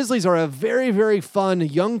 The Grizzlies are a very, very fun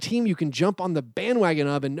young team you can jump on the bandwagon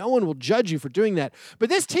of, and no one will judge you for doing that. But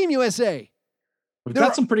this Team USA, we've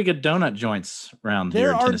got some pretty good donut joints around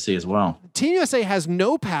here in Tennessee as well. Team USA has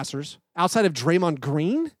no passers outside of Draymond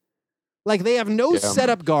Green. Like, they have no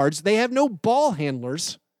setup guards. They have no ball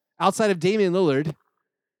handlers outside of Damian Lillard.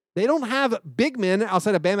 They don't have big men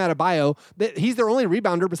outside of Bam Adebayo. He's their only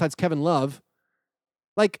rebounder besides Kevin Love.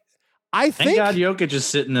 Like, I think... Thank God Jokic is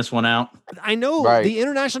sitting this one out. I know the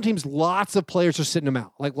international teams, lots of players are sitting them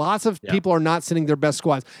out. Like, lots of people are not sitting their best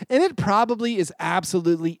squads. And it probably is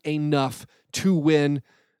absolutely enough to win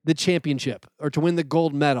the championship or to win the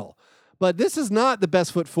gold medal. But this is not the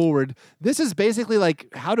best foot forward. This is basically like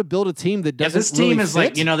how to build a team that doesn't. This team really is fit.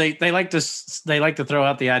 like, you know, they like to throw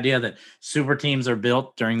out the idea that super teams are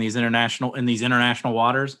built during these international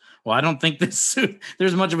waters. Well, I don't think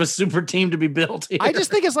there's much of a super team to be built here. I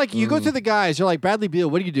just think it's like you go through the guys. You're like, Bradley Beal,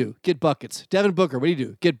 what do you do? Get buckets. Devin Booker, what do you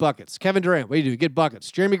do? Get buckets. Kevin Durant, what do you do? Get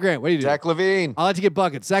buckets. Jeremy Grant, what do you do? Zach LaVine. I like to get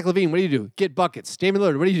buckets. Zach LaVine, what do you do? Get buckets. Damian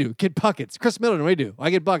Lillard, what do you do? Get buckets. Chris Middleton, what do you do?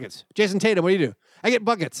 I get buckets. Jason Tatum, what do you do? I get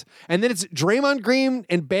buckets. And then it's Draymond Green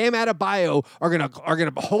and Bam Adebayo are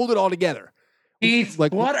gonna hold it all together. Keith,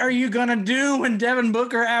 like, what are you gonna do when Devin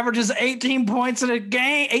Booker averages 18 points in a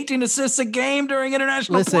game, 18 assists a game during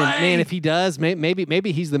international play? Listen, man, if he does,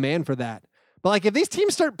 maybe he's the man for that. But like, if these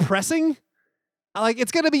teams start pressing, like,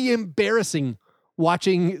 it's gonna be embarrassing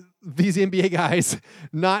watching these NBA guys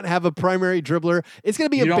not have a primary dribbler. It's going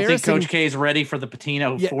to be embarrassing. You don't think Coach K is ready for the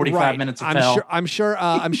Patino 45 minutes of hell? I'm sure.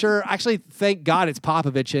 Actually, thank God it's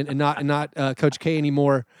Popovich and not Coach K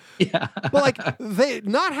anymore. Yeah. But like, they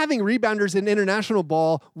not having rebounders in international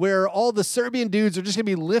ball, where all the Serbian dudes are just going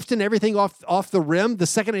to be lifting everything off the rim the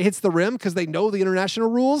second it hits the rim because they know the international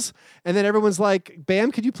rules, and then everyone's like,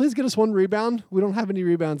 "Bam, could you please get us one rebound? We don't have any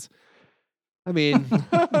rebounds." I mean,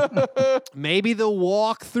 maybe they'll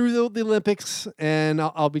walk through the Olympics, and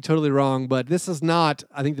I'll be totally wrong, but this is not,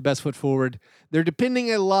 I think, the best foot forward. They're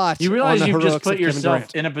depending a lot. You realize on the you've just put Kevin yourself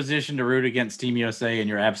Durant. in a position to root against Team USA, and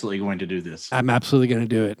you're absolutely going to do this. I'm absolutely going to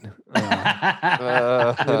do it.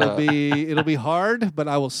 It'll be hard, but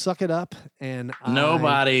I will suck it up. And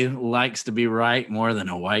nobody likes to be right more than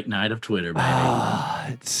a white knight of Twitter, baby.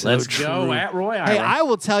 It's so Let's true. go at Roy Ira. Hey, I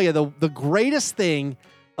will tell you the greatest thing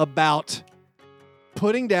about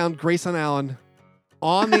putting down Grayson Allen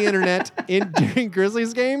on the internet during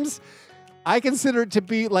Grizzlies games, I consider it to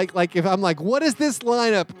be like if I'm like, what is this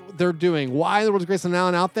lineup they're doing? Why in the world is Grayson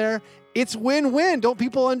Allen out there? It's win-win. Don't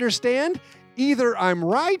people understand? Either I'm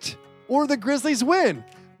right or the Grizzlies win.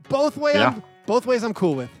 Both ways I'm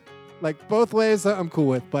cool with. Like, both ways I'm cool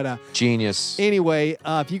with. But genius. Anyway,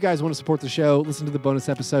 if you guys want to support the show, listen to the bonus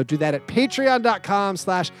episode. Do that at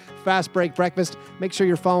patreon.com/fastbreakbreakfast. Make sure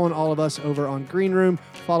you're following all of us over on Green Room.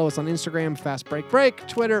 Follow us on Instagram, Fast Break Break,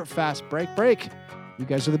 Twitter, Fast Break Break. You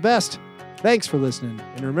guys are the best. Thanks for listening.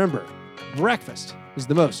 And remember, breakfast is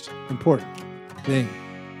the most important thing.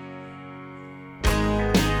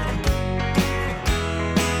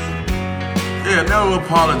 Yeah, never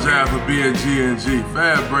apologize for being G&G.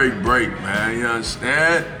 Fast break, man. You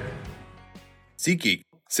understand? SeatGeek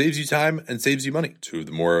saves you time and saves you money. Two of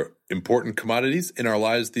the more important commodities in our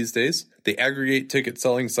lives these days. They aggregate ticket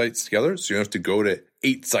selling sites together, so you don't have to go to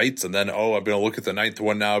 8 sites and then, I'm going to look at the 9th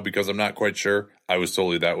one now because I'm not quite sure. I was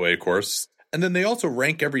totally that way, of course. And then they also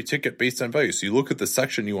rank every ticket based on value. So you look at the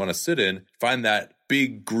section you want to sit in, find that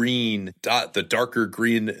big green dot, the darker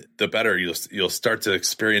green, the better. You'll start to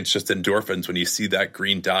experience just endorphins when you see that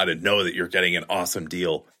green dot and know that you're getting an awesome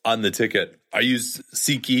deal on the ticket. I used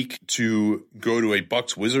SeatGeek to go to a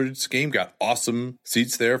Bucks Wizards game. Got awesome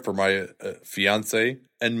seats there for my fiance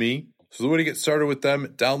and me. So the way to get started with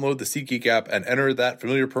them, download the SeatGeek app and enter that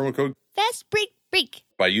familiar promo code Fast break.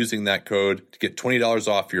 By using that code to get $20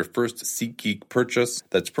 off your first SeatGeek purchase.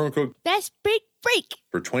 That's promo code Fast break.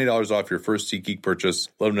 For $20 off your first SeatGeek purchase.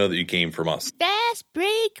 Let them know that you came from us. Fast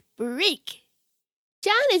break.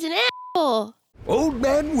 John is an asshole. Old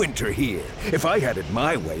Man Winter here. If I had it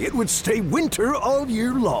my way, it would stay winter all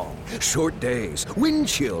year long. Short days, wind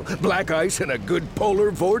chill, black ice, and a good polar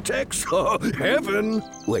vortex. Oh, heaven.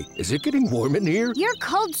 Wait, is it getting warm in here? Your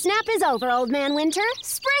cold snap is over, Old Man Winter.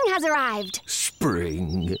 Spring has arrived.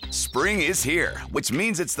 Spring. Spring is here, which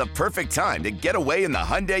means it's the perfect time to get away in the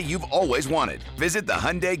Hyundai you've always wanted. Visit the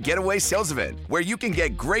Hyundai Getaway Sales Event, where you can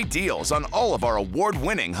get great deals on all of our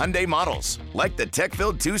award-winning Hyundai models, like the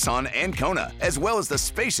tech-filled Tucson and Kona, as well as the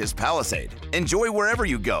spacious Palisade. Enjoy wherever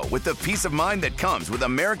you go with the peace of mind that comes with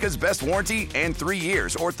America's best warranty and 3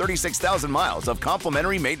 years or 36,000 miles of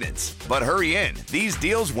complimentary maintenance. But hurry in, these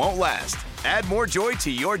deals won't last. Add more joy to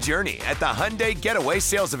your journey at the Hyundai Getaway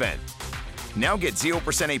Sales Event. Now get 0%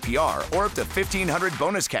 APR or up to $1,500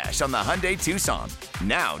 bonus cash on the Hyundai Tucson.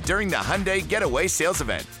 Now, during the Hyundai Getaway Sales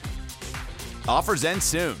Event. Offers end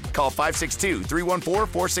soon. Call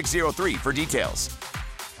 562-314-4603 for details.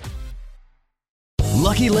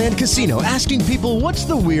 Lucky Land Casino, asking people, what's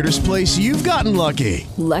the weirdest place you've gotten lucky?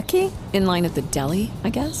 Lucky? In line at the deli, I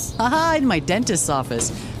guess? Aha, in my dentist's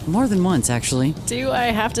office. More than once, actually. Do I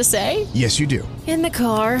have to say? Yes, you do. In the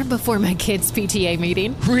car before my kids' PTA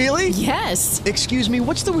meeting. Really? Yes. Excuse me,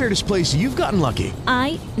 what's the weirdest place you've gotten lucky?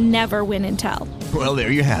 I never win and tell. Well, there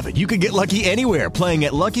you have it. You can get lucky anywhere, playing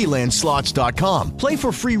at LuckyLandSlots.com. Play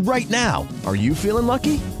for free right now. Are you feeling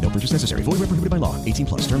lucky? No purchase necessary. Void where prohibited by law.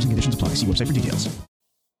 18+. Terms and conditions apply. See website for details.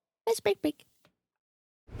 Let's break.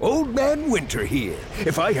 Old Man Winter here.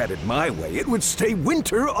 If I had it my way, it would stay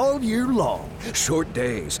winter all year long. Short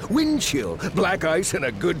days, wind chill, black ice, and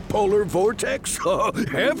a good polar vortex. Oh,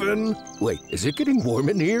 heaven. Wait, is it getting warm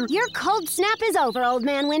in here? Your cold snap is over, Old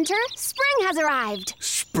Man Winter. Spring has arrived.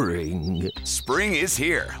 Spring. Spring is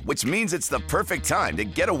here, which means it's the perfect time to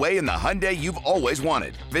get away in the Hyundai you've always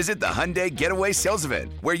wanted. Visit the Hyundai Getaway Sales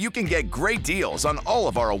Event, where you can get great deals on all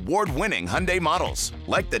of our award-winning Hyundai models,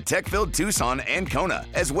 like the tech-filled Tucson and Kona,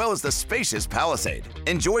 as well as the spacious Palisade.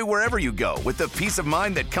 Enjoy wherever you go with the peace of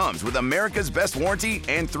mind that comes with America's best warranty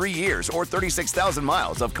and 3 years or 36,000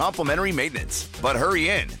 miles of complimentary maintenance. But hurry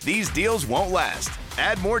in, these deals won't last.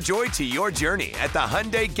 Add more joy to your journey at the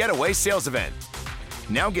Hyundai Getaway Sales Event.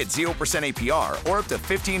 Now get 0% APR or up to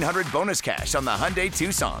 $1,500 bonus cash on the Hyundai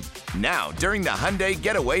Tucson. Now, during the Hyundai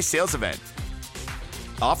Getaway Sales Event.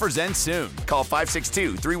 Offers end soon. Call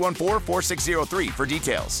 562-314-4603 for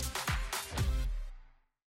details.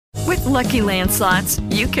 With Lucky Land Slots,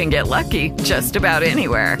 you can get lucky just about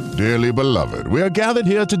anywhere. Dearly beloved, we are gathered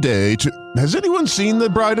here today to... Has anyone seen the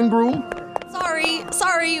bride and groom?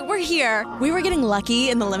 Sorry, we're here. We were getting lucky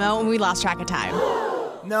in the limo and we lost track of time.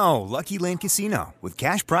 No, Lucky Land Casino, with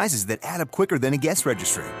cash prizes that add up quicker than a guest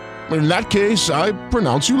registry. In that case, I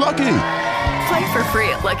pronounce you lucky. Play for free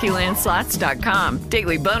at LuckyLandSlots.com.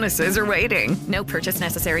 Daily bonuses are waiting. No purchase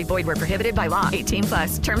necessary. Void where prohibited by law.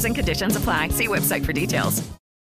 18+. Terms and conditions apply. See website for details.